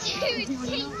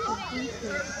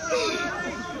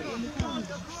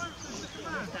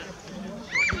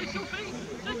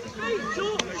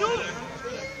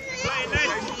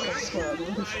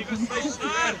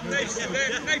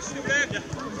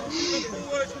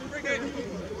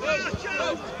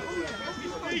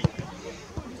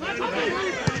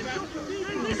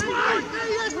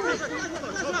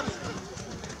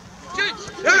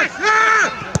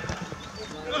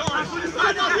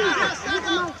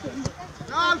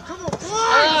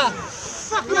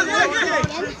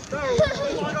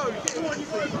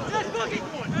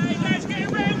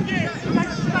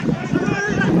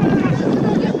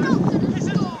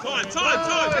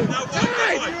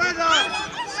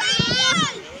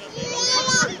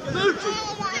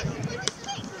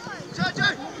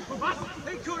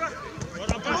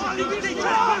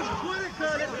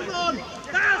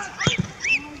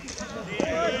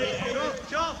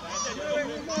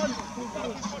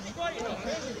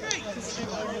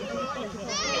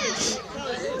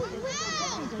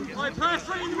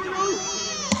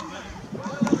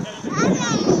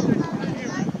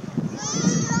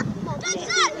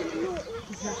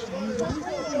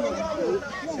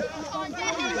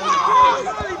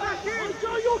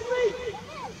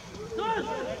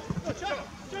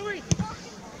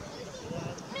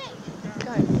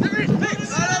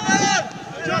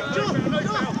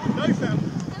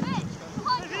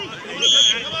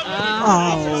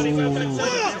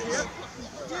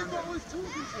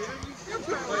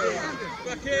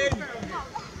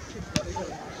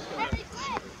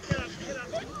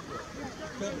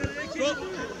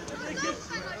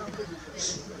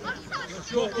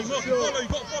 Sure, you've got to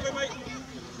follow, mate.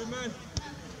 Good man.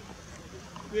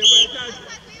 Yeah, well done.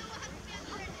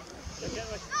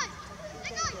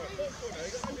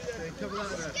 Cover that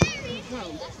there.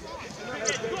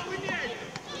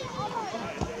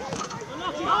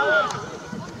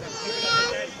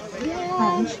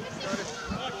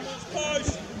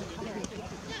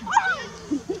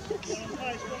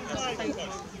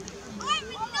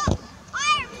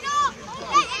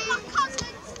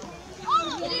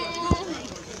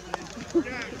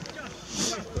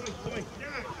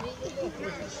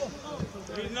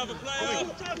 Another player.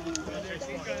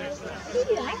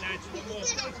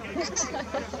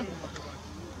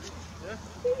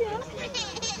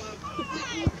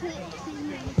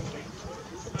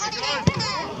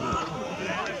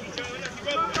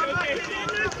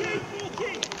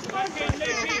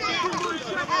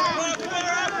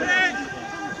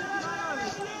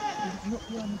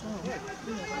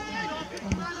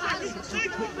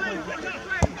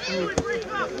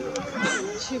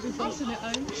 She'll be facing it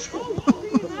home.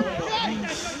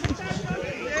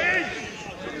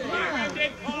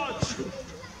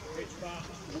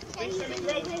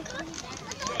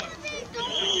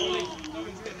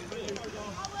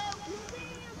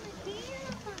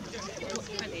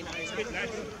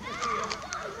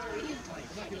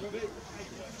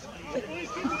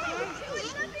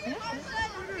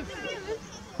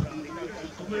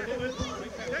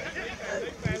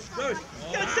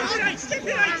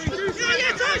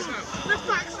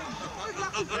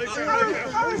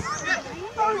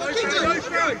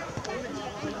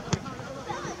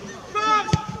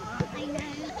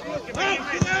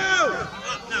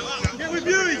 Get with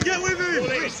you, get with him!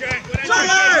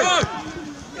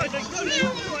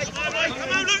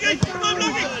 Come on,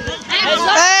 Lucky!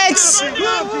 Eggs!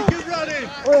 Good running!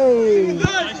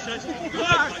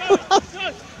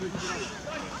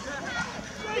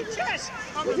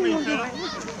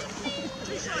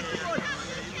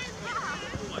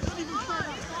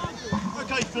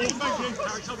 Okay, Paul,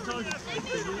 thank you.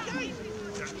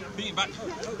 Beat him back.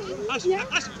 Ash!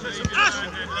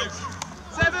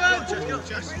 Seven!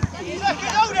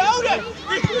 Hold it!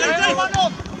 One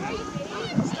on!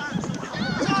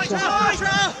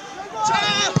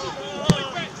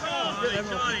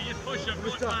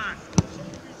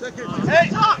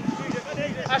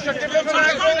 Ash, give him a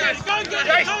man.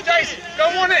 Jace, go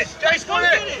on it! Jace, go on it!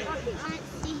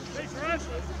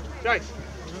 Jace,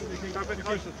 go a bit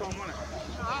closer to Tom, on it.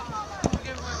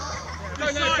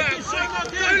 Don't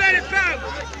let it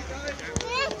bounce!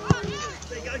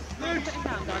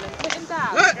 Put him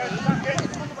down.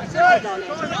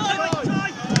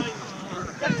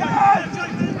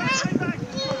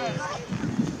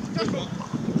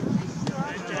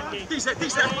 Decent.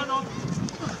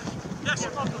 Yes.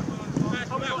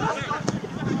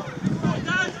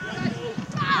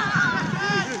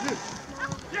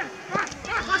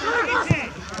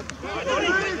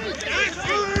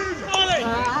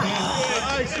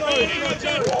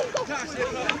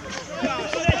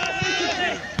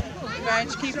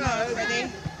 Range, keep it up, ready?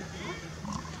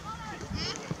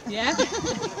 Yeah?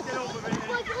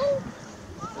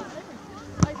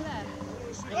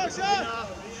 Over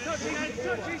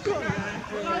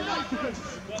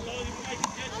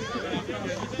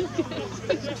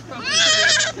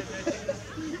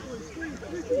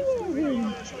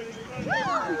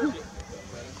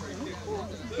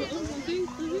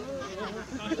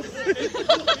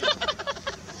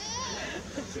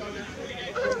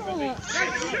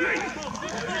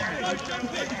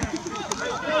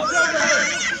there.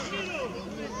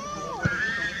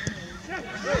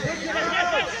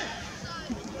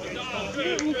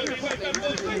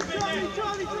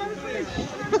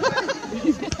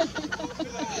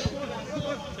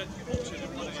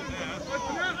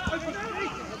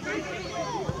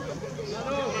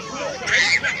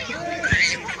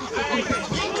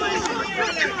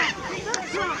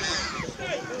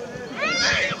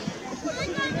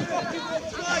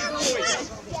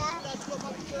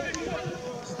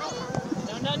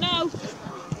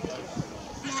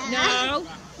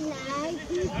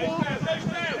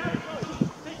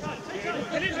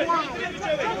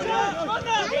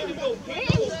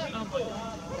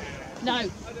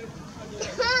 No.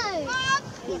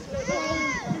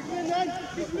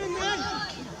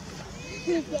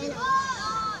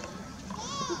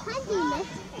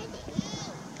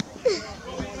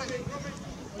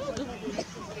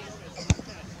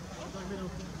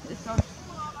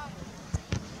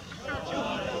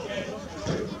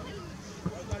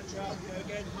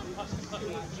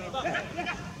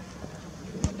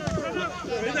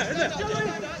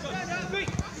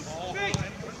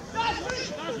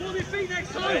 That's what we feet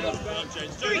next time. Someone else now.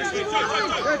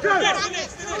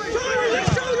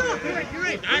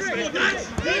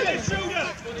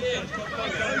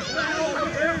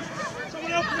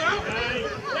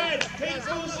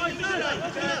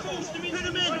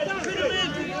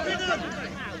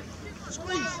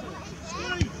 Squeeze.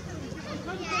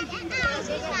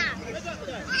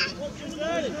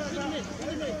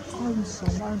 I'm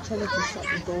somewhere until I just shut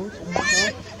the doors and my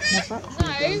back's no. I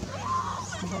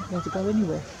won't be able to go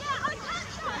anywhere.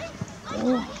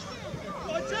 Oh.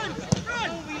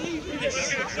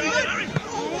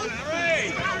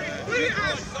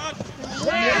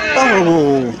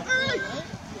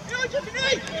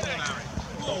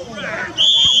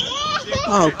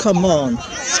 Oh, come on.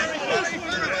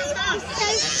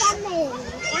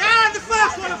 The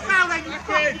first one, a foul then you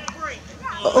kid.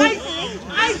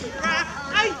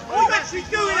 Hey, what are you actually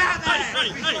doing out there?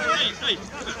 Hey.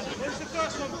 What's the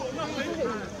first one for? Nothing.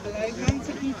 Mum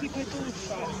said you keep her doors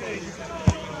shut.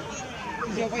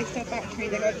 Because you'll waste her battery,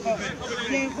 they won't pop.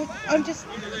 Yeah, well, I'm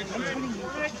telling you.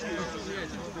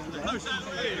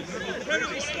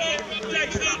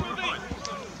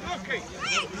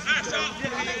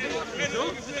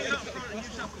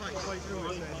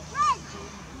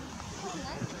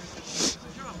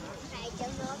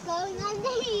 Going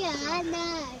under here,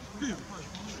 no.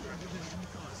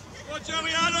 Watch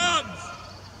Joey Adams!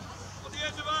 On the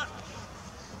edge of that!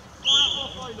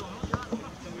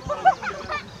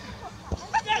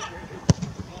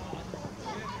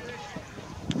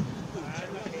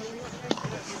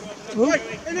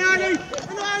 In the alley!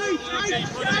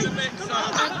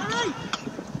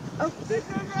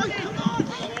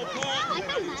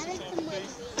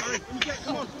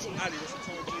 Come on!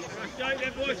 Don't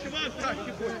let boys, come on!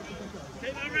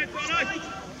 Take that red one, nice!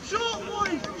 Short,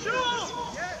 boys! Short!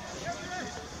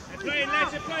 They're playing,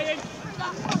 lads, they're playing!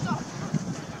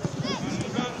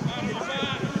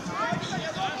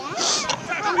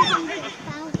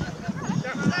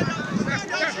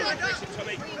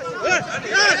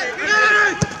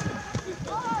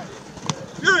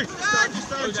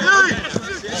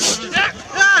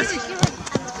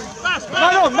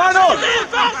 Man on!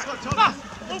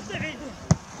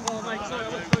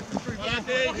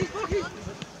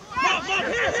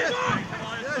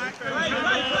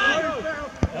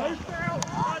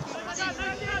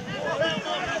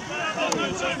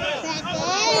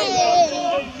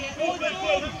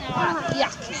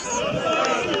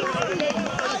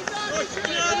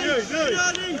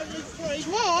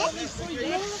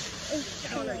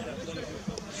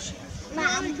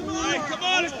 Come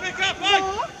on, let's pick up, mate!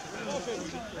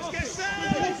 Let's get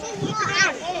set!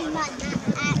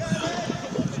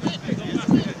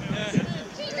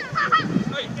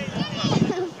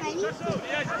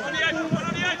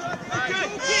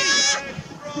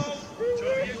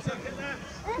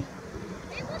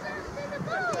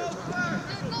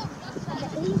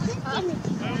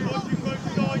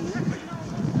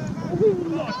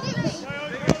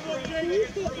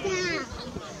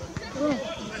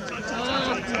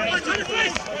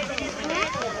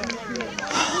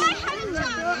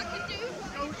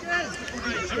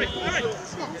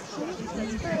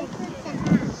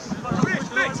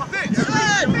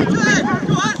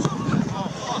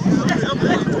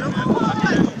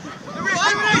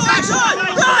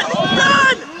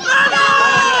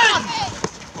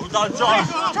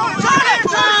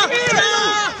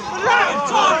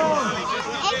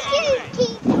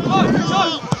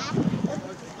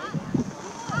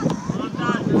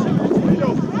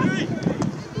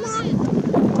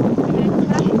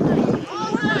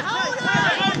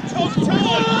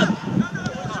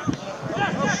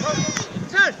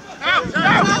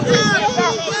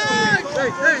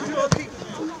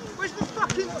 Where's the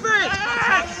fucking fit?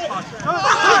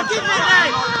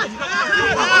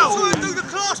 Do the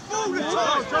class ball the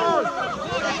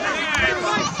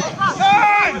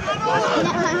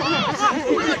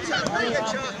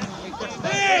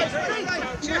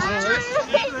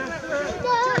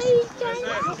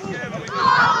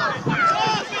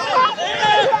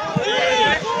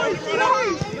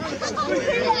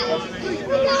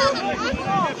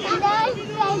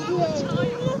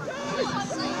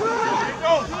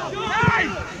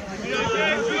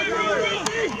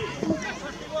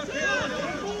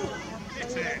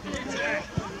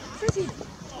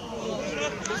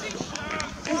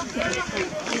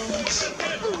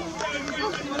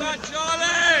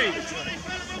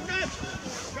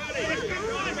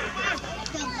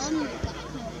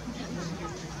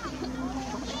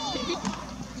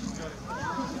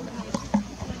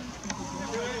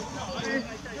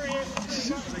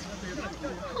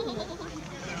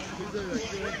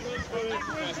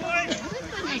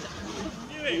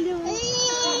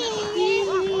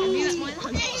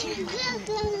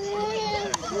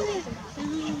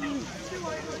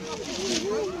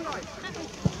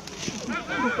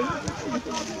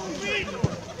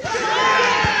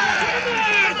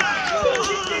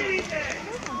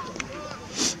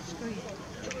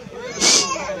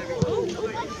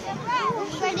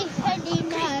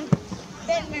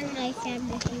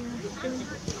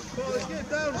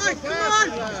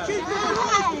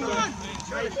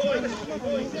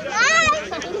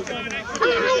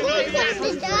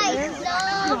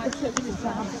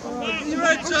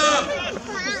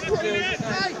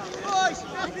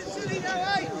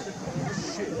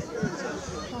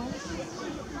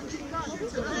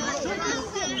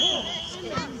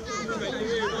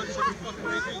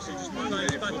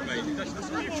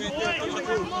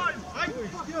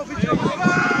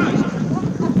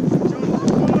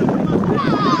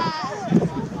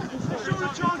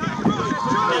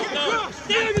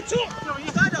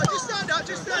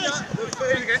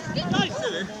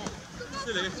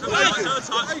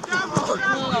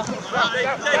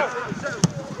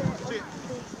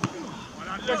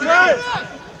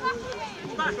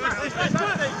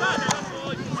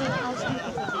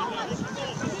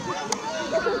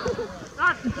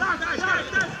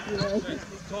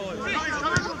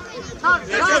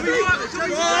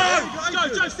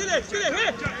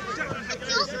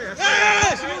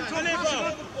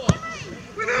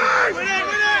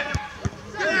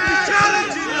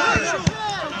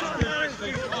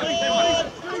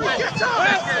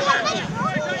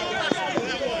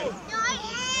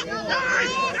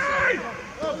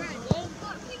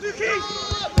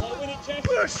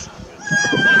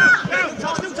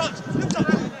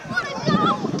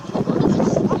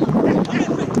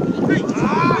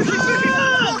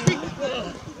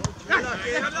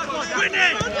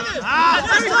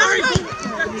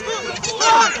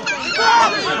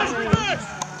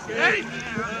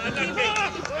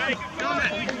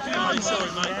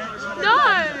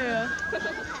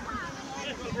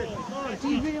Do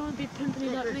you really want to be pimply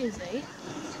like me, Z?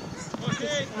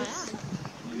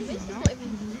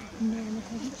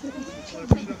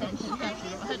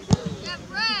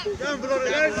 Gamble on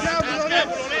it, Ed, gamble on it!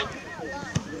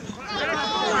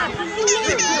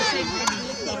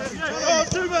 Oh,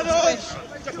 2 men off!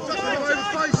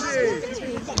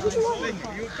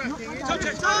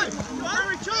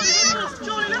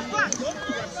 Charlie, left back!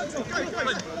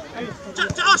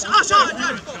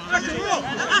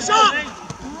 That's up!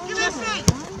 Give it a fit!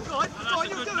 Right,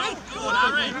 you'll do it! Go on,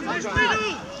 Harry!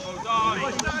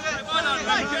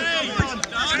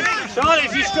 Charlie,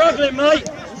 if you're struggling, mate.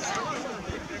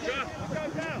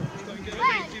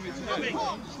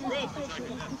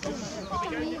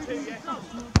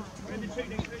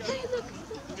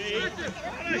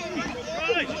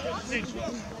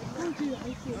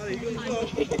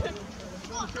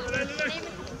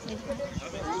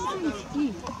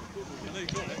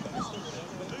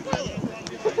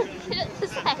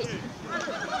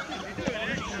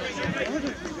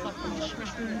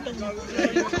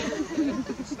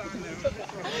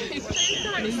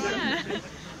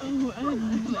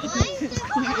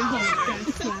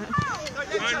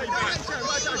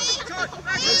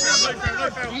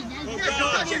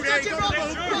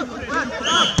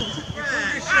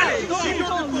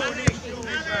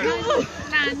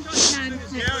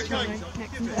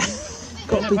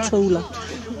 Got to be taller.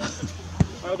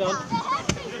 Well done.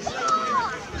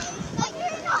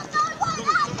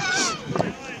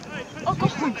 Oh,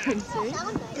 God, I'm crazy.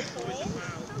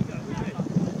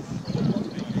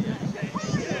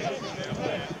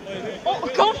 Oh,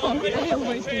 come on! They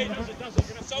always do that.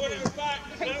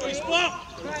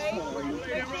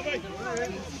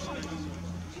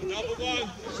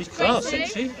 She's class, isn't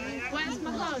she? Where's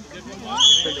my hug?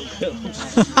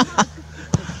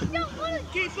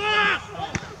 Keep up!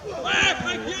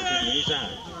 Thank you!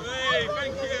 Hey,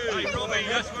 thank you! Robbie,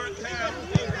 that's where it counts.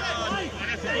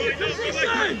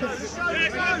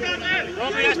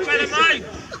 Robbie, that's better, mate!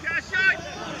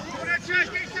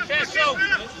 Chess,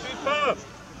 superb!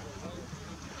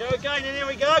 Go again, and here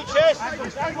we go, Chess!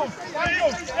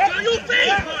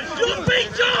 Your feet,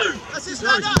 Joe! That's his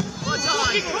stand up!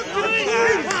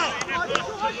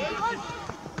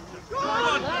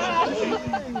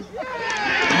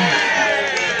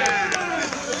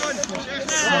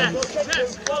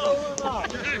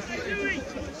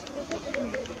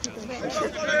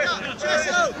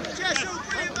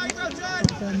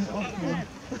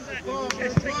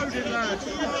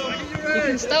 You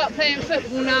can start playing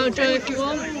football now, Joe, if you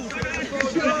want.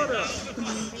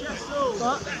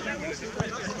 What?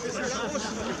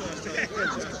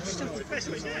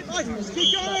 Keep going!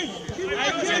 Keep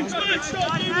going!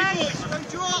 Stop moving, boys! Don't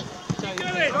drop! Keep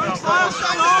going! Go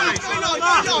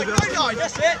line!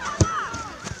 That's it!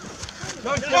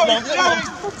 No foul! No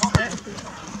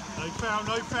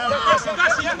foul! That's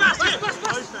it! No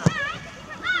foul!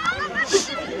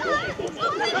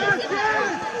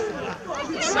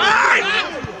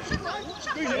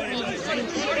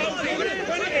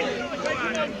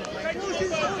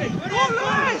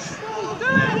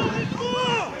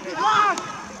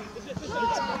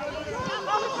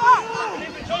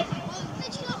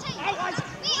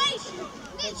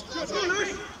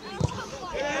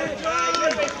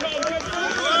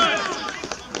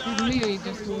 Really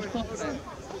just walk off there.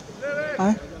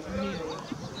 Huh?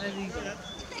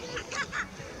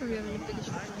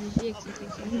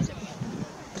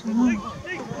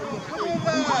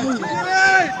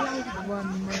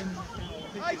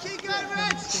 Hey, keep going,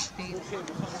 Reds!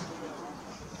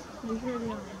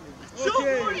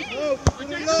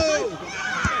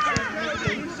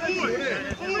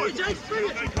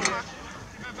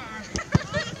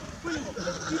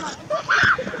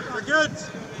 We're good!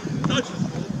 No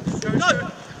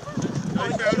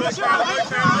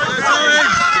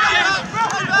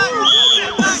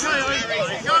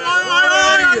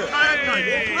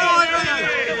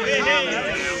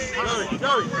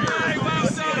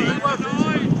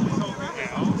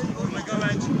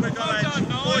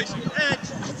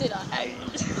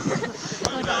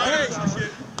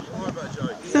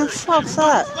Who the fuck's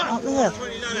that up there?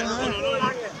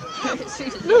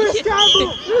 Lewis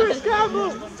Campbell! Lewis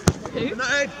Campbell! Who?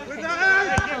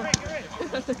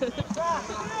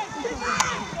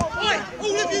 Right,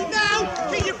 all of you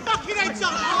now, keep your fucking heads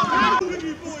up! All of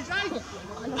you boys, eh?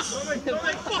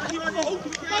 Don't fucking off!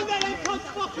 Don't let them come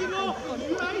fucking off!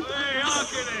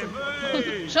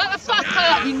 Hey, Shut the fuck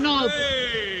up, you knob!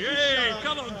 hey,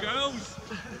 come on, girls.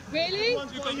 Really?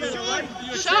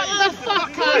 Shut the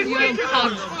fuck up, you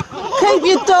cunt! Keep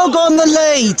your dog on the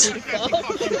lead.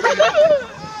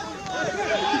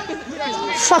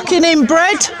 Fucking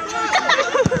inbred.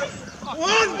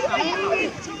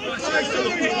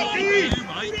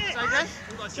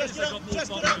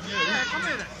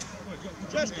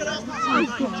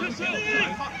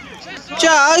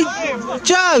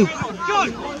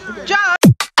 Joe.